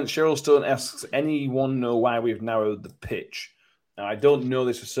the comments. Cheryl Stone asks, anyone know why we've narrowed the pitch? Now, I don't know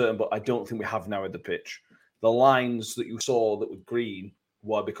this for certain, but I don't think we have narrowed the pitch. The lines that you saw that were green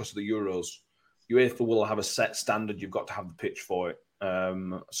were because of the Euros. UEFA will have a set standard. You've got to have the pitch for it.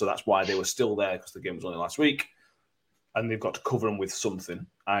 So that's why they were still there, because the game was only last week. And they've got to cover them with something.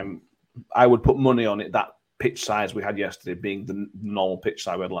 I would put money on it, that pitch size we had yesterday being the normal pitch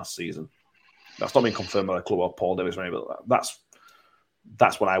size we had last season. That's not been confirmed by the club or Paul Davis or anything, but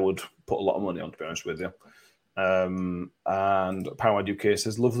that's what I would put a lot of money on, to be honest with you. And Power UK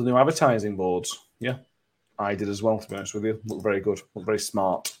says, love the new advertising boards. Yeah, I did as well, to be honest with you. Look very good, look very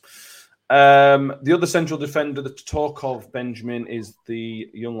smart. The other central defender, the talk of Benjamin, is the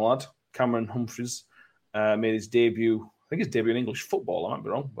young lad, Cameron Humphreys. Made his debut, I think his debut in English football. I might be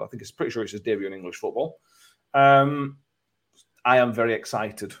wrong, but I think it's pretty sure it's his debut in English football. I am very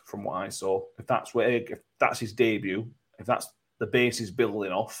excited from what I saw. If that's his debut, if that's the base he's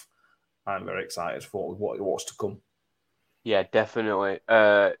building off, I'm very excited for what's to come. Yeah, definitely.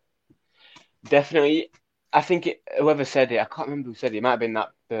 Definitely. I think whoever said it, I can't remember who said it. It might have been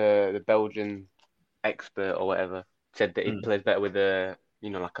that the Belgian expert or whatever said that he plays better with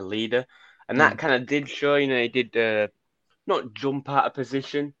like a leader. And that kind of did show, he did not jump out of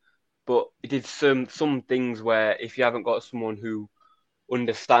position, but he did some things where if you haven't got someone who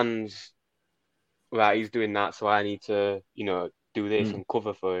understands, right, he's doing that, so I need to, do this and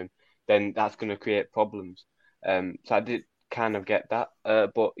cover for him, then that's going to create problems. So I did kind of get that.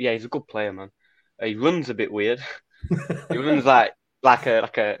 But yeah, he's a good player, man. He runs a bit weird. He runs like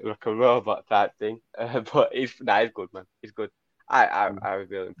a robot type thing. But he's good, man. He's good. I was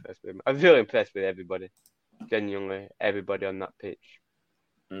really impressed with him. I was really impressed with everybody. Genuinely, everybody on that pitch.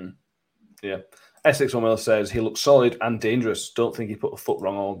 Yeah. Essex O'Miller says he looks solid and dangerous. Don't think he put a foot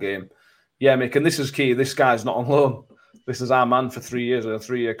wrong all game. Yeah, Mick, and this is key. This guy's not on loan. This is our man for 3 years, a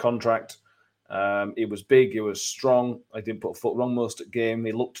 3-year contract. He was big. He was strong. I didn't put a foot wrong most of the game.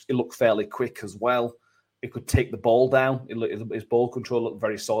 He looked fairly quick as well. He could take the ball down. His ball control looked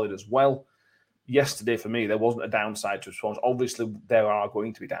very solid as well. yesterday for me, there wasn't a downside to his performance. Obviously, there are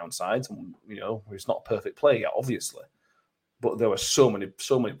going to be downsides, and it's not a perfect play yet, obviously. But there were so many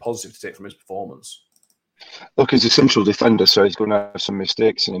positives to take from his performance. Look, he's a central defender, so he's going to have some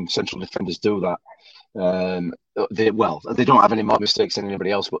mistakes, and central defenders do that. They don't have any more mistakes than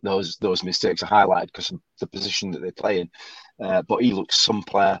anybody else, but those mistakes are highlighted because of the position that they play in. But he looks some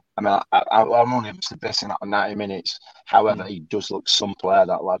player. I mean, I'm only basing that on 90 minutes. However, he does look some player,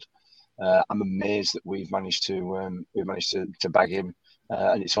 that lad. I'm amazed that we've managed to bag him,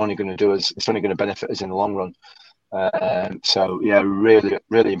 and it's only going to benefit us in the long run. So yeah, really,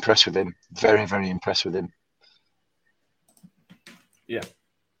 really impressed with him. Very, very impressed with him. Yeah,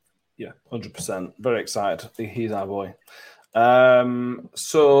 100%. Very excited. He's our boy.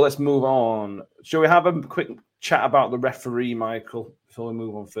 So let's move on. Shall we have a quick chat about the referee, Michael, before we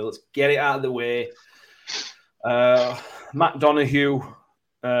move on, Phil? Let's get it out of the way. Matt Donoghue.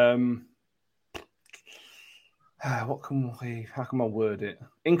 How can I word it?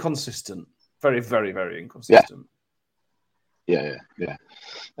 Inconsistent. Very, very, very inconsistent. Yeah.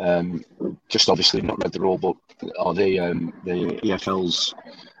 Just obviously not read the rule book or the EFL's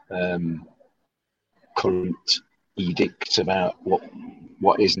current edict about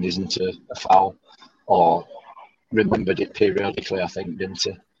what is and isn't a foul, or remembered it periodically, I think, didn't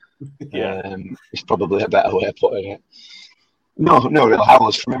he? Yeah. It's probably a better way of putting it. No real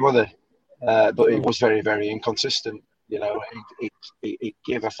howlers from him, were there? But it was very, very inconsistent. It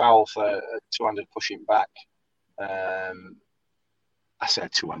gave a foul for a two-handed pushing back. I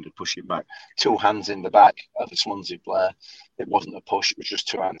said two-handed pushing back. Two hands in the back of a Swansea player. It wasn't a push. It was just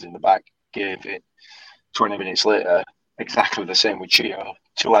two hands in the back. Gave it 20 minutes later. Exactly the same with Chio.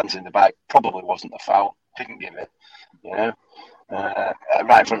 Two hands in the back. Probably wasn't a foul. Didn't give it. Right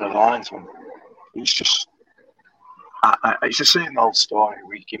in front of the linesman. It's just... it's the same old story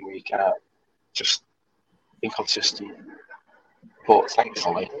week in, week out. Just inconsistent. But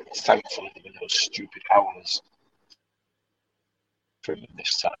thankfully, there were no stupid howlers for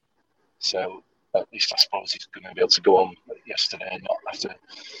this time. So at least I suppose he's going to be able to go on yesterday and not have to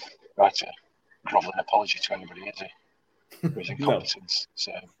write a grovelling apology to anybody, is he? For his incompetence.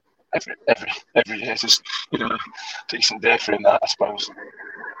 So every day is just a decent day for him, that I suppose.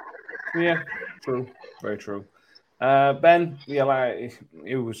 Yeah, true. Very true. Ben,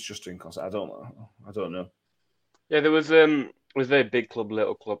 it was just inconsistent. I don't know. Yeah, there was it was very big club,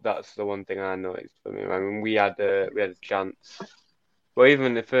 little club. That's the one thing I noticed for me. I mean, we had a chance, but even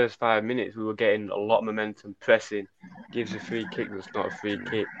in the first 5 minutes, we were getting a lot of momentum, pressing. Gives a free kick that's not a free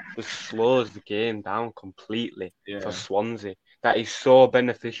kick. Just slows the game down completely for Swansea. That is so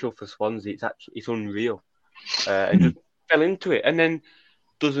beneficial for Swansea. It's unreal, and just fell into it, and then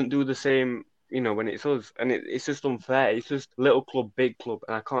doesn't do the same. When it's us, and it's just unfair. It's just little club, big club,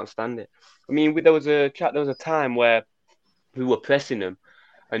 and I can't stand it. I mean, there was a time where we were pressing them,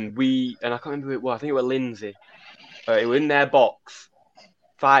 and I can't remember who it was. I think it was Lindsay. It was in their box,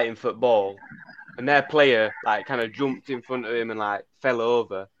 fighting football, and their player kind of jumped in front of him and fell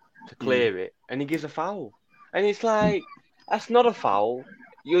over to clear it, and he gives a foul, and it's that's not a foul.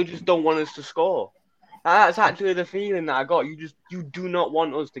 You just don't want us to score. That's actually the feeling that I got. You do not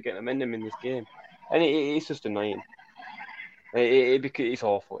want us to get momentum in this game, and it's just annoying. It's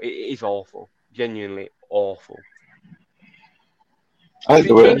awful. It is awful. Genuinely awful.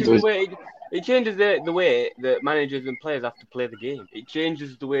 It changes the way that managers and players have to play the game. It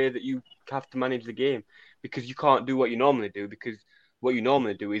changes the way that you have to manage the game, because you can't do what you normally do, because what you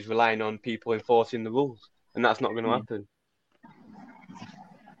normally do is relying on people enforcing the rules, and that's not going to happen.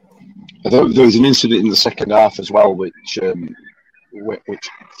 There was an incident in the second half as well, which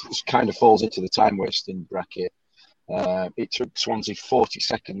kind of falls into the time wasting bracket. It took Swansea 40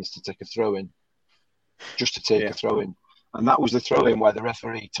 seconds to take a throw in, just to take a throw in, and that was the throw in where the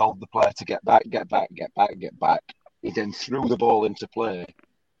referee told the player to get back. He then threw the ball into play,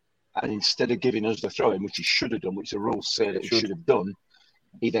 and instead of giving us the throw in, which he should have done, which the rules say that he should have done,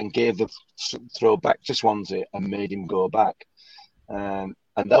 he then gave the throw back to Swansea and made him go back.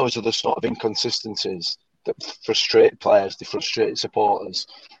 And those are the sort of inconsistencies that frustrate players, they frustrate supporters,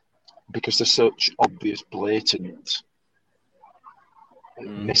 because there's such obvious, blatant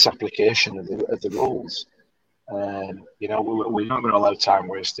misapplication of the rules. We're not going to allow time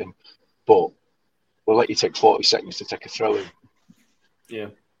wasting, but we'll let you take 40 seconds to take a throw in. Yeah.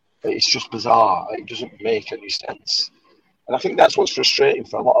 It's just bizarre. It doesn't make any sense. And I think that's what's frustrating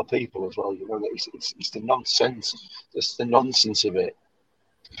for a lot of people as well. It's the nonsense. It's the nonsense of it.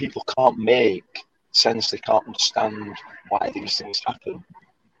 People can't make sense. They can't understand why these things happen.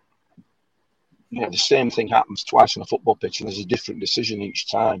 The same thing happens twice on a football pitch, and there's a different decision each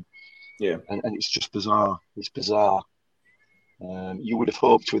time. Yeah. And it's just bizarre. It's bizarre. You would have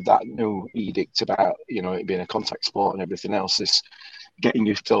hoped with that new edict about, it being a contact sport and everything else, this getting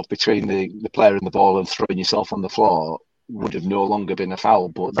yourself between the player and the ball and throwing yourself on the floor would have no longer been a foul,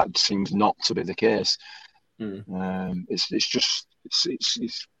 but that seems not to be the case. It's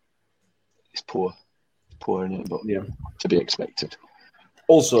poor, isn't it? But yeah, to be expected.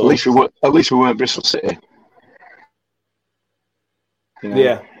 Also, at least we weren't Bristol City.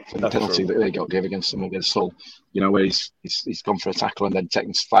 Yeah, the penalty that they got gave against them against Hull, where he's gone for a tackle and then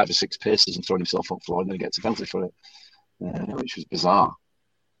taken 5 or 6 paces and thrown himself up the floor and then he gets a penalty for it, which was bizarre.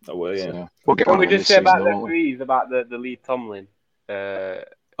 Oh well, yeah. So, we'll get what on we in just this say season, about the won't we? threes, about the Lee Tomlin.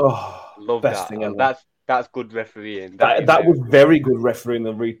 Love best that. thing ever. That's good refereeing. That was very good refereeing.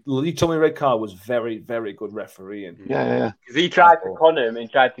 The Lee Tomlin red card was very, very good refereeing. Yeah. Because he tried to con him and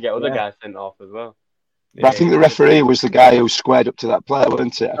tried to get other guys sent off as well. But I think the referee was the guy who squared up to that player,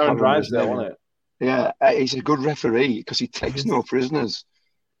 wasn't it? Aaron Drysdale, wasn't it? Yeah, he's a good referee because he takes no prisoners,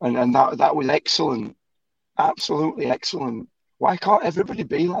 and that was excellent, absolutely excellent. Why can't everybody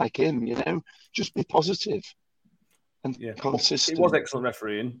be like him? Just be positive and consistent. It was excellent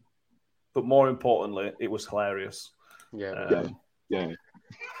refereeing, but more importantly, it was hilarious. Yeah.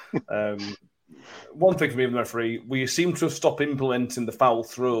 One thing for me, the referee, we seem to have stopped implementing the foul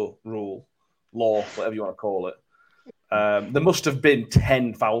throw law, whatever you want to call it. There must have been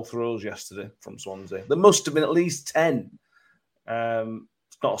 10 foul throws yesterday from Swansea. There must have been at least 10.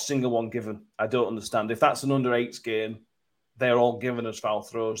 It's not a single one given. I don't understand. If that's an under-8s game, they're all given as foul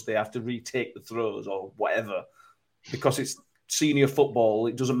throws. They have to retake the throws or whatever. Because it's senior football,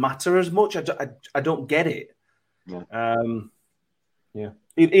 it doesn't matter as much. I don't get it. Yeah.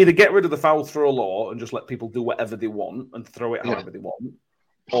 Either get rid of the foul throw law and just let people do whatever they want and throw it however they want,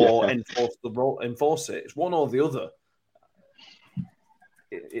 or enforce it. It's one or the other.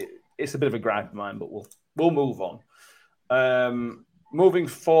 It's a bit of a gripe of mine, but we'll move on. Moving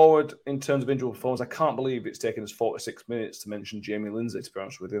forward in terms of individual performance, I can't believe it's taken us 46 minutes to mention Jamie Lindsay, to be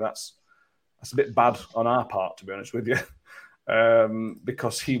honest with you. That's a bit bad on our part, to be honest with you,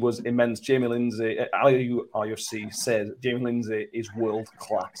 because he was immense. Jamie Lindsay, RUFC says Jamie Lindsay is world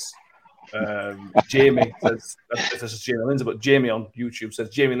class. Jamie says, this is Jamie Lindsay, but Jamie on YouTube says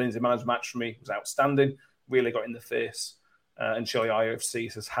Jamie Lindsay, man of the match for me, was outstanding, really got in the face. And Showy RUFC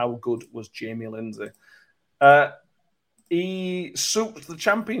says, how good was Jamie Lindsay? He souped the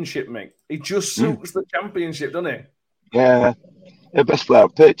championship, mate. He just souped the championship, doesn't he? Yeah, the best player on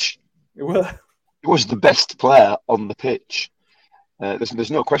pitch. He was the best player on the pitch. There's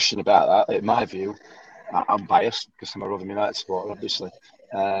no question about that, in my view. I'm biased because I'm a Rotherham United supporter, obviously.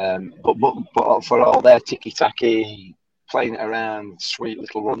 But for all their ticky-tacky, playing it around, sweet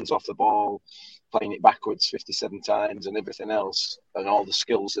little runs off the ball, playing it backwards 57 times and everything else, and all the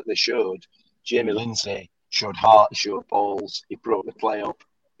skills that they showed, Jamie Lindsay showed heart, he showed balls, he broke the play up,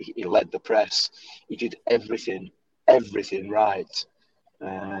 he led the press, he did everything right.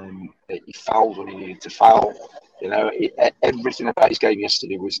 He fouled when he needed to foul. Everything about his game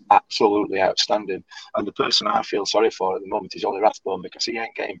yesterday was absolutely outstanding. And the person I feel sorry for at the moment is Ollie Rathbone, because he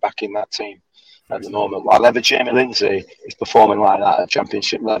ain't getting back in that team at the moment. While ever Jamie Lindsay is performing like that at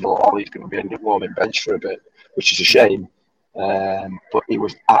championship level, Ollie's going to be ending warming bench for a bit, which is a shame. But he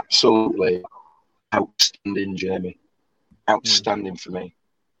was absolutely outstanding, Jamie. Outstanding for me.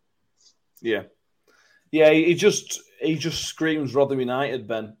 Yeah. Yeah, he just screams Rotherham United,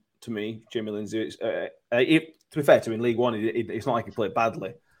 Ben, to me, Jamie Lindsay. To be fair to him, in League One, it's not like he played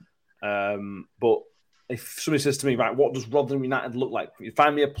badly. But if somebody says to me, right, what does Rotherham United look like? You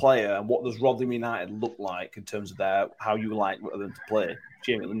find me a player, and what does Rotherham United look like in terms of how you like them to play?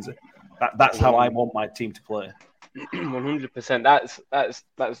 Jamie Lindsay. That's how I want my team to play. 100%.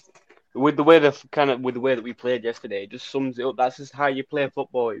 That's with the way that we played yesterday. It just sums it up. That's just how you play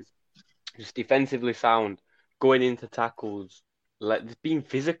football. Is just defensively sound, going into tackles, being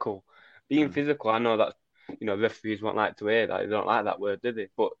physical. Physical. I know that referees won't like to hear that. They don't like that word, do they?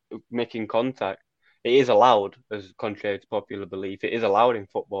 But making contact, it is allowed, as contrary to popular belief. It is allowed in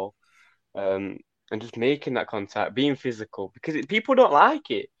football, and just making that contact, being physical, because people don't like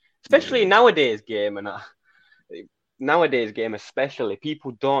it, especially nowadays game especially.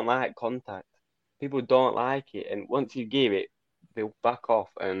 People don't like contact. People don't like it, and once you give it, they'll back off.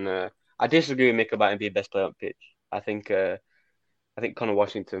 And I disagree with Mick about him being best player on pitch. I think Connor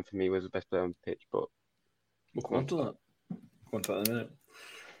Washington for me was the best player on pitch, but we'll come on to that. In a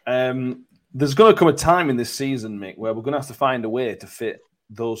minute. There's going to come a time in this season, Mick, where we're going to have to find a way to fit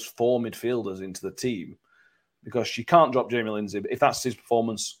those 4 midfielders into the team, because you can't drop Jamie Lindsay. But if that's his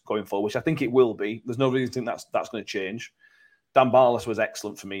performance going forward, which I think it will be, there's no reason to think that's going to change. Dan Barlaser was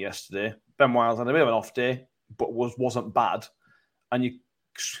excellent for me yesterday. Ben Wiles had a bit of an off day, but wasn't bad. And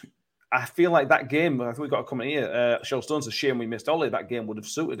I feel like that game, I think we got a comment here, Shell Stone's a shame we missed Ollie. That game would have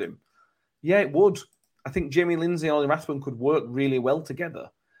suited him. Yeah, it would. I think Jamie Lindsay and Ollie Rathbone could work really well together.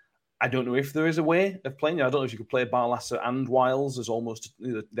 I don't know if there is a way of playing. I don't know if you could play Barlaser and Wiles as almost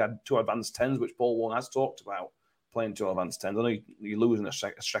they had 2 advanced 10s, which Paul Warne has talked about, playing 2 advanced 10s. I know you're losing a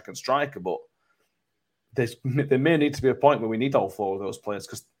second striker, but there may need to be a point where we need all 4 of those players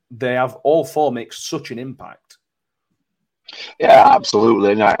because all 4 make such an impact. Yeah,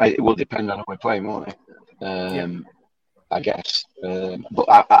 absolutely. And it will depend on who we're playing, won't it? I guess.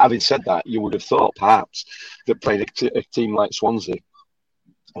 But having said that, you would have thought perhaps that playing a team like Swansea,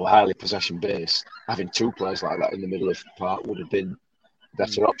 or highly possession based, having 2 players like that in the middle of the park would have been a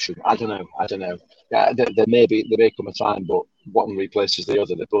better option. I don't know. Yeah, there may come a time, but one replaces the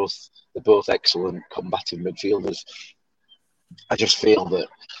other. They're both excellent combative midfielders. I just feel that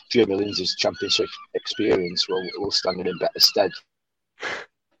Jamie Lindsay's championship experience will stand him in better stead.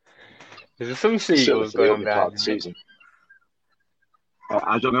 Is there some seagulls going on part of the season?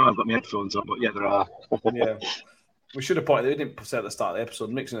 I don't know. I've got my headphones on, but yeah, there are. Yeah. We should have pointed. We didn't say at the start of the episode,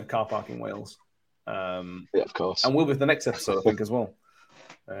 mixing a car park in Wales. Yeah, of course. And we'll be the next episode, I think, as well.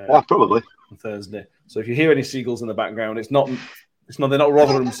 Probably on Thursday. So if you hear any seagulls in the background, they're not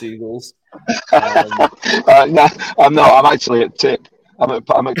Rotherham seagulls. No, I'm not. I'm actually at Tip. I'm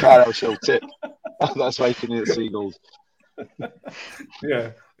at Carlisle Show Tip. That's why you can hear seagulls.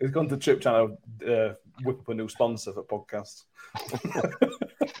 Yeah, he's gone to Trip Channel, whip up a new sponsor for podcasts.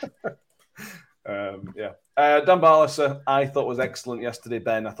 Dan Barlaser, I thought was excellent yesterday,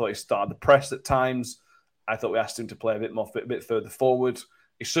 Ben. I thought he started the press at times. I thought we asked him to play a bit further forward.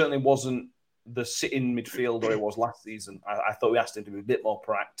 He certainly wasn't the sitting midfielder he was last season. I thought we asked him to be a bit more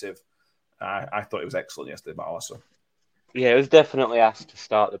proactive. I thought it was excellent yesterday, Barlaser. Yeah, it was definitely asked to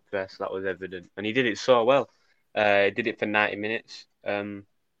start the press. That was evident. And he did it so well. He did it for 90 minutes. It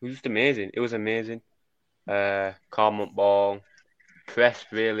was just amazing. It was amazing. Calm up ball.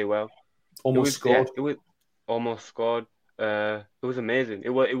 Pressed really well. Almost scored. Yeah, it was almost scored. It was amazing. It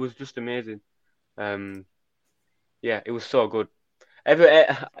was just amazing. Yeah, it was so good.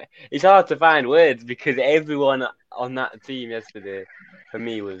 It's hard to find words because everyone on that team yesterday, for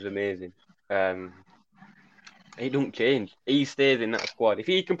me, was amazing. He don't change. He stays in that squad. If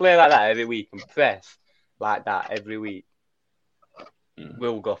he can play like that every week and press like that every week,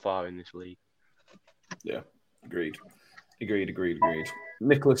 we'll go far in this league. Yeah, agreed.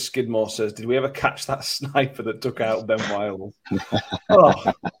 Nicholas Skidmore says, did we ever catch that sniper that took out Ben Wiles?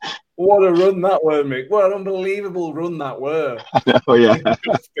 Oh, what a run that were, Mick. What an unbelievable run that were. Oh, yeah.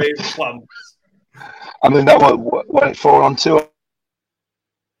 I mean, that went 4-on-2,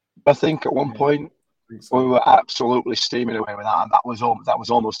 I think, at one point. We were absolutely steaming away with that, and that was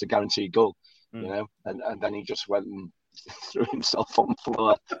almost a guaranteed goal, you know. And then he just went and threw himself on the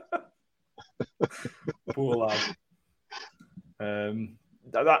floor. Poor lad. We're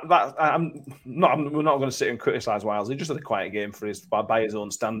not going to sit and criticise Wiles. He just had a quiet game by his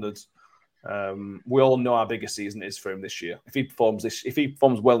own standards. We all know how big a season it is for him this year. If he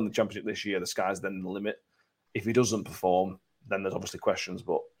performs well in the Championship this year, the sky's then the limit. If he doesn't perform, then there's obviously questions.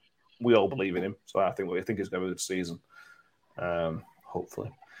 But we all believe in him, so I think it's going to be a good season.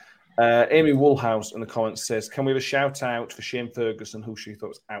 Hopefully. Amy Woolhouse in the comments says, can we have a shout out for Shane Ferguson, who she thought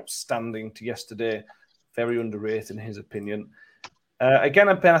was outstanding to yesterday? Very underrated in his opinion. Again,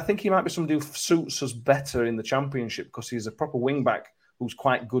 Ben, I think he might be somebody who suits us better in the Championship because he's a proper wing back who's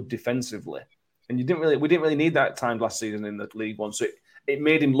quite good defensively. And we didn't really need that at times last season in the League One. So it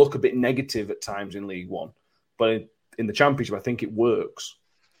made him look a bit negative at times in League One. But in the Championship, I think it works.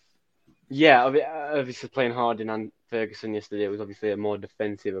 Yeah, obviously playing Harding and Ferguson yesterday was obviously a more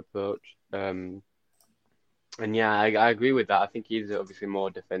defensive approach. And yeah, I agree with that. I think he's obviously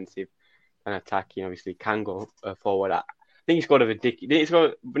more defensive and attacking. Obviously, can go forward. I think he scored a ridiculous. Didn't he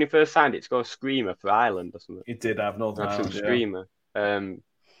score when he first signed it? He scored a screamer for Ireland or something. He did have Northern Ireland, screamer.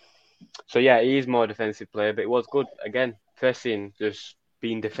 So yeah, he is more defensive player, but it was good again. Pressing, just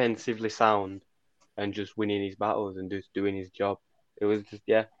being defensively sound, and just winning his battles and just doing his job. It was just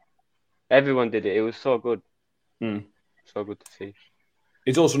everyone did it. It was so good. So good to see.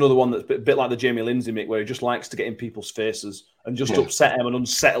 He's also another one that's a bit like the Jamie Lindsay, Mick, where he just likes to get in people's faces and just upset them and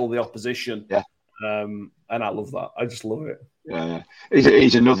unsettle the opposition. Yeah. And I love that. I just love it. Yeah.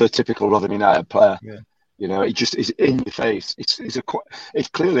 He's another typical Rotherham United player. Yeah. You know, he's in your face. It's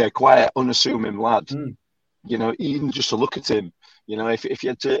clearly a quiet, unassuming lad. You know, even just to look at him, you know, if you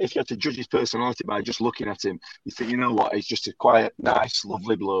had to judge his personality by just looking at him, you think, you know what, he's just a quiet, nice,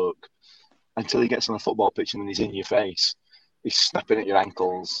 lovely bloke until he gets on the football pitch and then he's in your face. He's snapping at your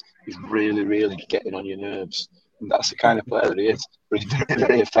ankles. He's really, really getting on your nerves. And that's the kind of player that he is. But he's very,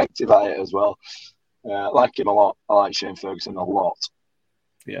 very effective at it as well. I like him a lot. I like Shane Ferguson a lot.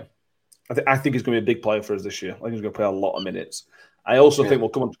 Yeah. I think he's going to be a big player for us this year. I think he's going to play a lot of minutes. I also think we'll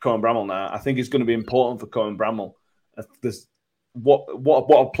come on to Cohen Bramall now. I think it's going to be important for Cohen Bramall. There's what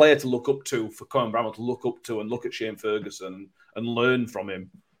a player to look up to for Cohen Bramall to look up to and look at Shane Ferguson and learn from him.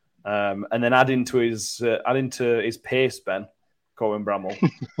 And then add into his pace, Ben, Cohen Bramall.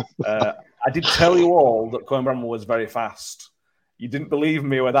 I did tell you all that Cohen Bramall was very fast. You didn't believe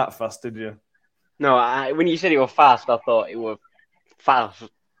me were that fast, did you? No, when you said he was fast, I thought it was fast,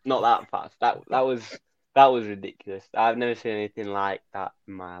 not that fast. That was ridiculous. I've never seen anything like that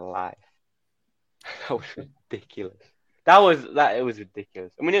in my life. That was ridiculous. It was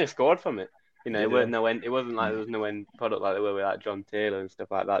ridiculous. And we nearly scored from it. You know, it wasn't like there was no end product like they were with like John Taylor and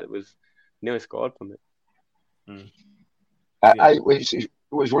stuff like that. It was nearly scored from it. It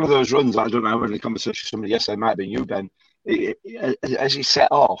was one of those runs. I don't know. I was in a conversation with somebody yesterday. It might have been you, Ben. As he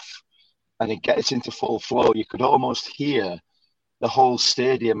set off and it gets into full flow, you could almost hear the whole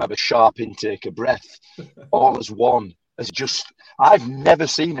stadium have a sharp intake of breath, all as one. I've never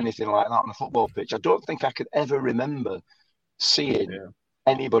seen anything like that on a football pitch. I don't think I could ever remember seeing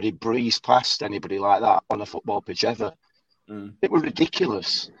anybody breeze past anybody like that on a football pitch ever. It was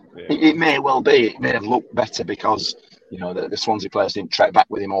ridiculous. Yeah. It may well be. It may have looked better because, you know, the Swansea players didn't track back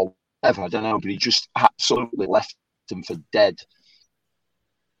with him or whatever. I don't know, but he just absolutely left him for dead.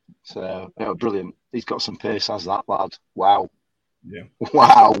 So, you know, brilliant. He's got some pace, has that lad. Wow. Yeah.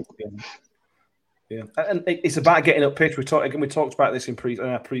 Wow. Yeah. And it's about getting up pitch. We talked about this in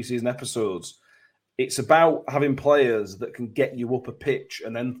our pre-season episodes. It's about having players that can get you up a pitch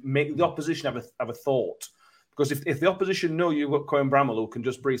and then make the opposition have a thought. Because if the opposition know you've got Cohen Bramall who can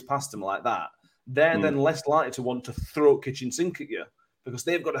just breeze past them like that, they're then less likely to want to throw kitchen sink at you because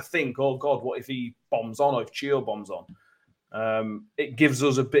they've got to think, oh God, what if he bombs on or if Chio bombs on? It gives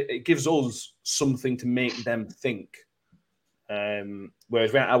us something to make them think.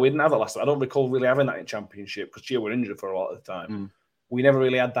 Whereas we didn't have that last time. I don't recall really having that in Championship because Chio were injured for a lot of the time. We never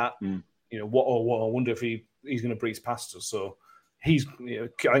really had that. You know, what I wonder if he's going to breeze past us. So he's, you know,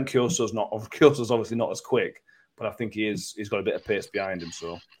 I think Kyoso's obviously not as quick, but I think he's got a bit of pace behind him.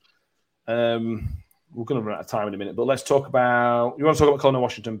 So we're going to run out of time in a minute, but let's talk about. You want to talk about Connor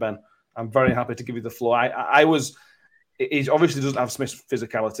Washington, Ben? I'm very happy to give you the floor. He obviously doesn't have Smith's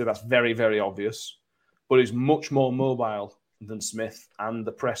physicality. That's very, very obvious, but he's much more mobile than Smith, and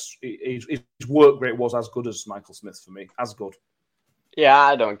the press. His work rate was as good as Michael Smith for me, as good. Yeah,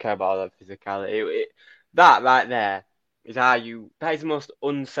 I don't care about that physicality. That right there is that is the most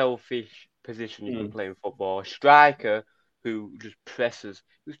unselfish position you can play in football. A striker who just presses.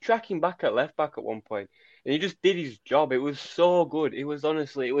 He was tracking back at left back at one point, and he just did his job. It was so good. It was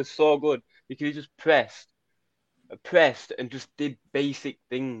so good because he just pressed and just did basic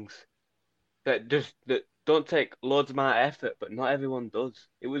things that don't take loads amount of effort, but not everyone does.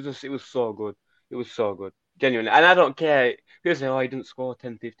 It was so good. It was so good. Genuinely. And I don't care. People say, he didn't score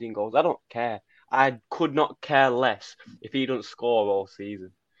 10, 15 goals. I don't care. I could not care less if he doesn't score all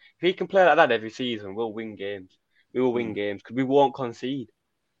season. If he can play like that every season, we'll win games. We will win games because we won't concede.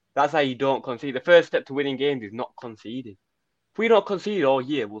 That's how you don't concede. The first step to winning games is not conceding. If we don't concede all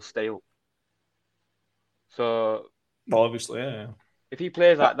year, we'll stay up. So, well, obviously, yeah. If he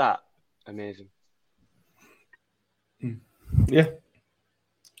plays like that, amazing. Yeah,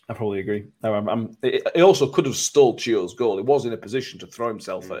 I probably agree. He also could have stole Chio's goal. He was in a position to throw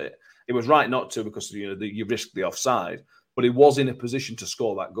himself at it. It was right not to because you risked the offside, but he was in a position to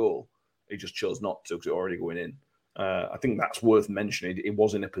score that goal. He just chose not to because it was already going in. I think that's worth mentioning. He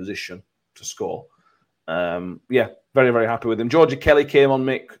was in a position to score. Very, very happy with him. Georgie Kelly came on,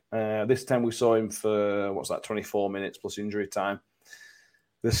 Mick. This time we saw him for, 24 minutes plus injury time.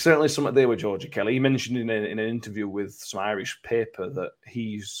 There's certainly something there with Georgie Kelly. He mentioned in an interview with some Irish paper that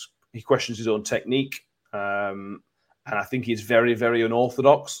he questions his own technique. And I think he's very, very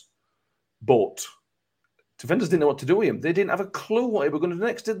unorthodox. But defenders didn't know what to do with him. They didn't have a clue what he was going to do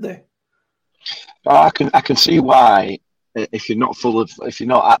next, did they? I can see why, if you're not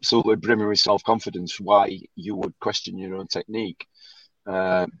absolutely brimming with self-confidence, why you would question your own technique.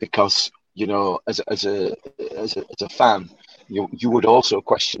 Because, you know, as a fan, you would also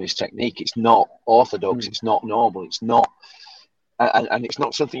question his technique. It's not orthodox. It's not normal. It's not, and it's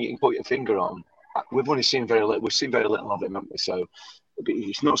not something you can put your finger on. We've seen very little of him, haven't we? So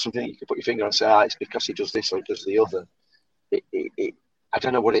it's not something you can put your finger on and say, it's because he does this or he does the other. I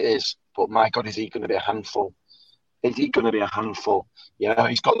don't know what it is, but my God, is he going to be a handful? Is he going to be a handful? You know,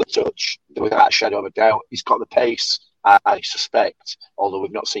 he's got the touch without a shadow of a doubt. He's got the pace I suspect, although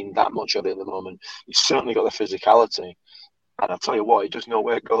we've not seen that much of it at the moment, he's certainly got the physicality. And I'll tell you what, he does know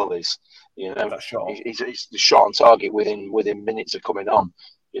where goal is. You know, he's the shot on target within minutes of coming on.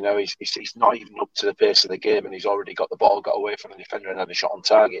 You know, he's not even up to the pace of the game, and he's already got the ball, got away from the defender, and had a shot on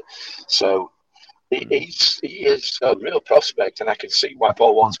target. So he is a real prospect, and I can see why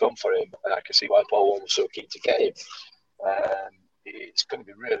Paul Warne's gone for him, and I can see why Paul Warne was so keen to get him. It's going to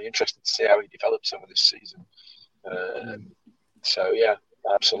be really interesting to see how he develops over this season. So yeah,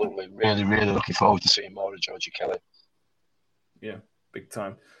 absolutely, really, really looking forward to seeing more of Georgie Kelly. Yeah, big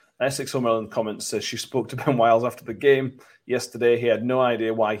time. Essex Summerland comments says she spoke to Ben Wiles after the game yesterday. He had no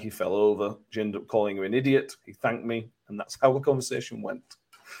idea why he fell over. She ended up calling him an idiot. He thanked me, and that's how the conversation went.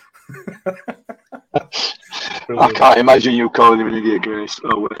 I can't imagine you calling him an idiot, Grace.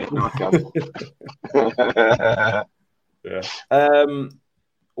 Oh wait, no, I can't. Yeah.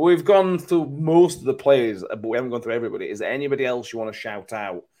 We've gone through most of the players, but we haven't gone through everybody. Is there anybody else you want to shout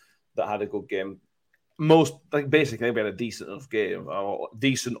out that had a good game? Basically, everybody had a decent enough game, or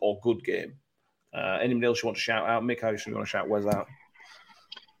decent or good game. Anybody else you want to shout out? Mick, how do you want to shout Wes out?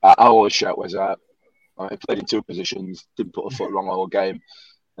 I always shout Wes out. I played in two positions, didn't put a foot wrong all game.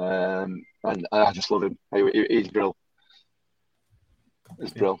 And I just love him. He's brilliant.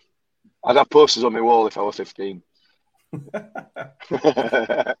 He's brilliant. I'd have posters on my wall if I were 15. Ben,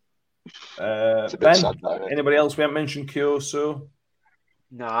 sad, anybody else we haven't mentioned? Kyoso?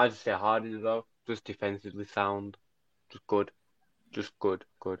 No, I'd say Hardy though. Just defensively sound. Just good.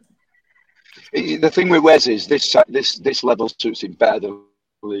 The thing with Wes is this level suits him better than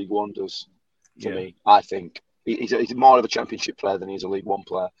League One does for me, I think. He's more of a Championship player than he's a League One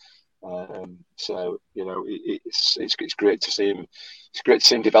player. So, you know, it's great to see him. It's great to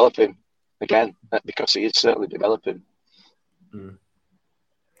see him developing again, because he is certainly developing. Mm.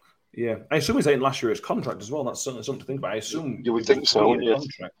 Yeah, I assume he's in last year's contract as well. That's certainly something to think about. I assume you would think so. Yes.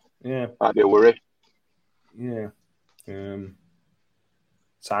 Yeah, might be a worry. Yeah,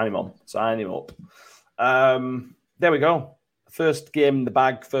 sign him up. There we go. First game in the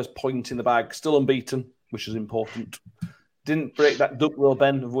bag, first point in the bag. Still unbeaten, which is important. Didn't break that duck roll,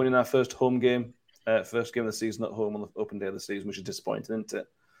 Ben, of winning our first home game, first game of the season at home on the open day of the season, which is disappointing, isn't it?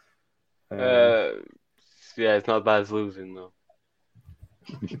 Yeah, it's not as bad as losing though.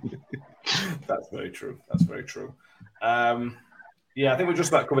 That's very true. Yeah, I think we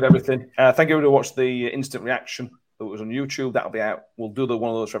just about covered everything. Thank you everyone who watched the instant reaction that was on YouTube. That'll be out. We'll do one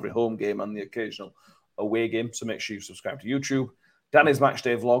of those for every home game and the occasional away game. So make sure you subscribe to YouTube. Danny's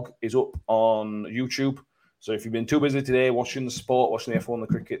Matchday vlog is up on YouTube. So if you've been too busy today watching the sport, watching the F1, the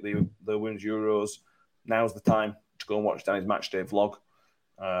cricket, the Women's Euros, now's the time to go and watch Danny's Matchday vlog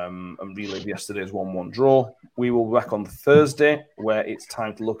and relive yesterday's 1-1 draw. We will be back on Thursday, where it's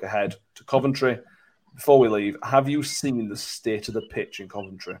time to look ahead to Coventry. Before we leave, have you seen the state of the pitch in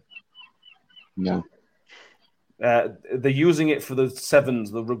Coventry? No. They're using it for the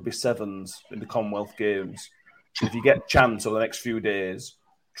sevens, the rugby sevens in the Commonwealth Games. If you get a chance over the next few days,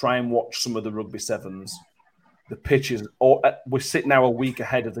 try and watch some of the rugby sevens. The pitch is, we're sitting now a week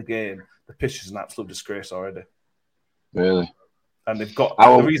ahead of the game. The pitch is an absolute disgrace already. Really? And they've got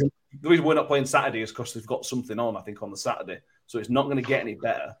the reason we're not playing Saturday is because they've got something on, I think, on the Saturday. So it's not going to get any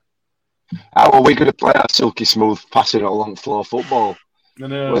better. How are we going to play our silky smooth passing along floor football? No.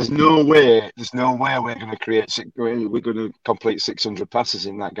 Well, there's no way we're going to we're going to complete 600 passes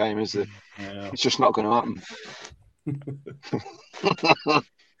in that game, is there? Yeah. It's just not going to happen.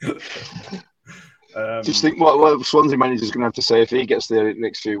 Just think what Swansea manager's going to have to say if he gets there in the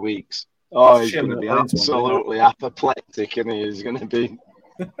next few weeks. Oh, he's going to be absolutely apoplectic, and he's going to be.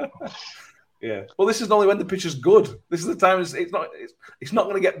 Yeah. Well, this is only when the pitch is good. This is the time it's not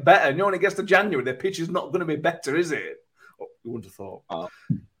going to get better. You know, when it gets to January, the pitch is not going to be better, is it? Oh, you wouldn't have thought.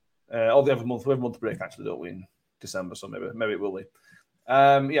 All the every month break, actually, don't we, in December? So maybe it will be.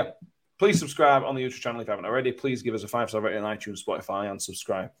 Yeah. Please subscribe on the YouTube channel if you haven't already. Please give us a 5-star rating on iTunes, Spotify, and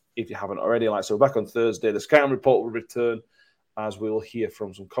subscribe if you haven't already. So back on Thursday, the Scouting Report will return, as we'll hear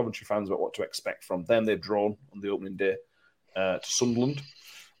from some Coventry fans about what to expect from them. They've drawn on the opening day to Sunderland.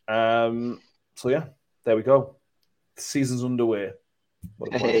 So yeah, there we go. The season's underway.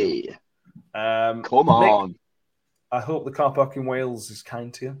 Hey, come Nick, on! I hope the car park in Wales is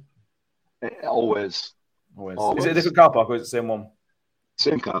kind to you. Always. Is it a different car park or is it the same one?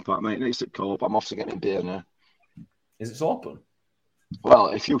 Same car park, mate. Next to Co-op. I'm off to getting beer now. Is it open? Well,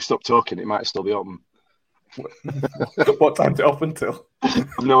 if you stop talking, it might still be open. What time's it open till? I've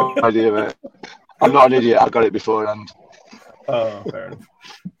no idea, mate. I'm not an idiot. I got it beforehand. Oh, fair enough.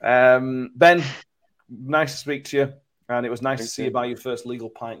 Ben, nice to speak to you, and it was nice to see you buy your first legal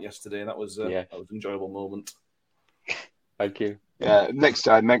pint yesterday. That was an enjoyable moment. Thank you. Yeah, next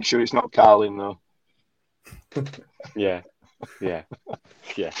time, make sure it's not Carlin, though. Yeah. Yeah,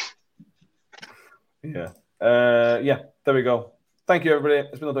 there we go. Thank you, everybody.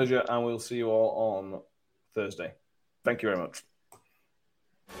 It's been a pleasure, and we'll see you all on Thursday. Thank you very much.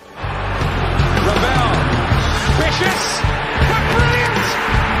 Ravel, vicious, brilliant!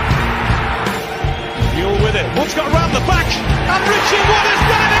 Mule with it, Wood's got round the back, and Richie Wood has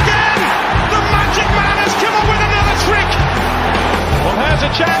done it again! The Magic Man has come up with another trick! Well, here's a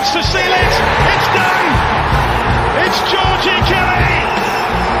chance to seal it! It's done! It's Georgie Kelly!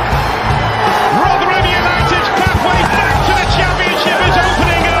 Rotherham United's pathway back to the Championship is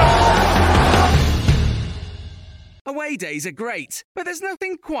opening up! Away days are great, but there's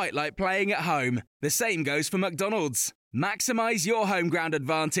nothing quite like playing at home. The same goes for McDonald's. Maximise your home ground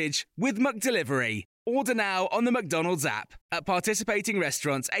advantage with McDelivery. Order now on the McDonald's app. At participating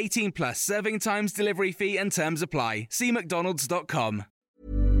restaurants, 18 plus, serving times, delivery fee and terms apply. See mcdonalds.com.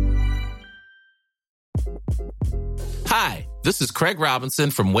 Hi, this is Craig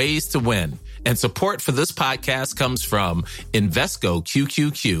Robinson from Ways to Win, and support for this podcast comes from Invesco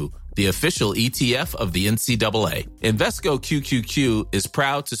QQQ, the official ETF of the NCAA. Invesco QQQ is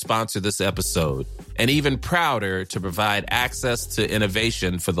proud to sponsor this episode, and even prouder to provide access to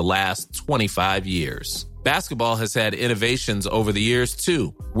innovation for the last 25 years. Basketball has had innovations over the years,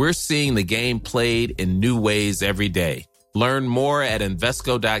 too. We're seeing the game played in new ways every day. Learn more at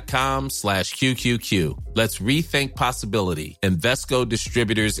Invesco.com/QQQ. Let's rethink possibility. Invesco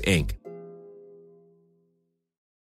Distributors, Inc.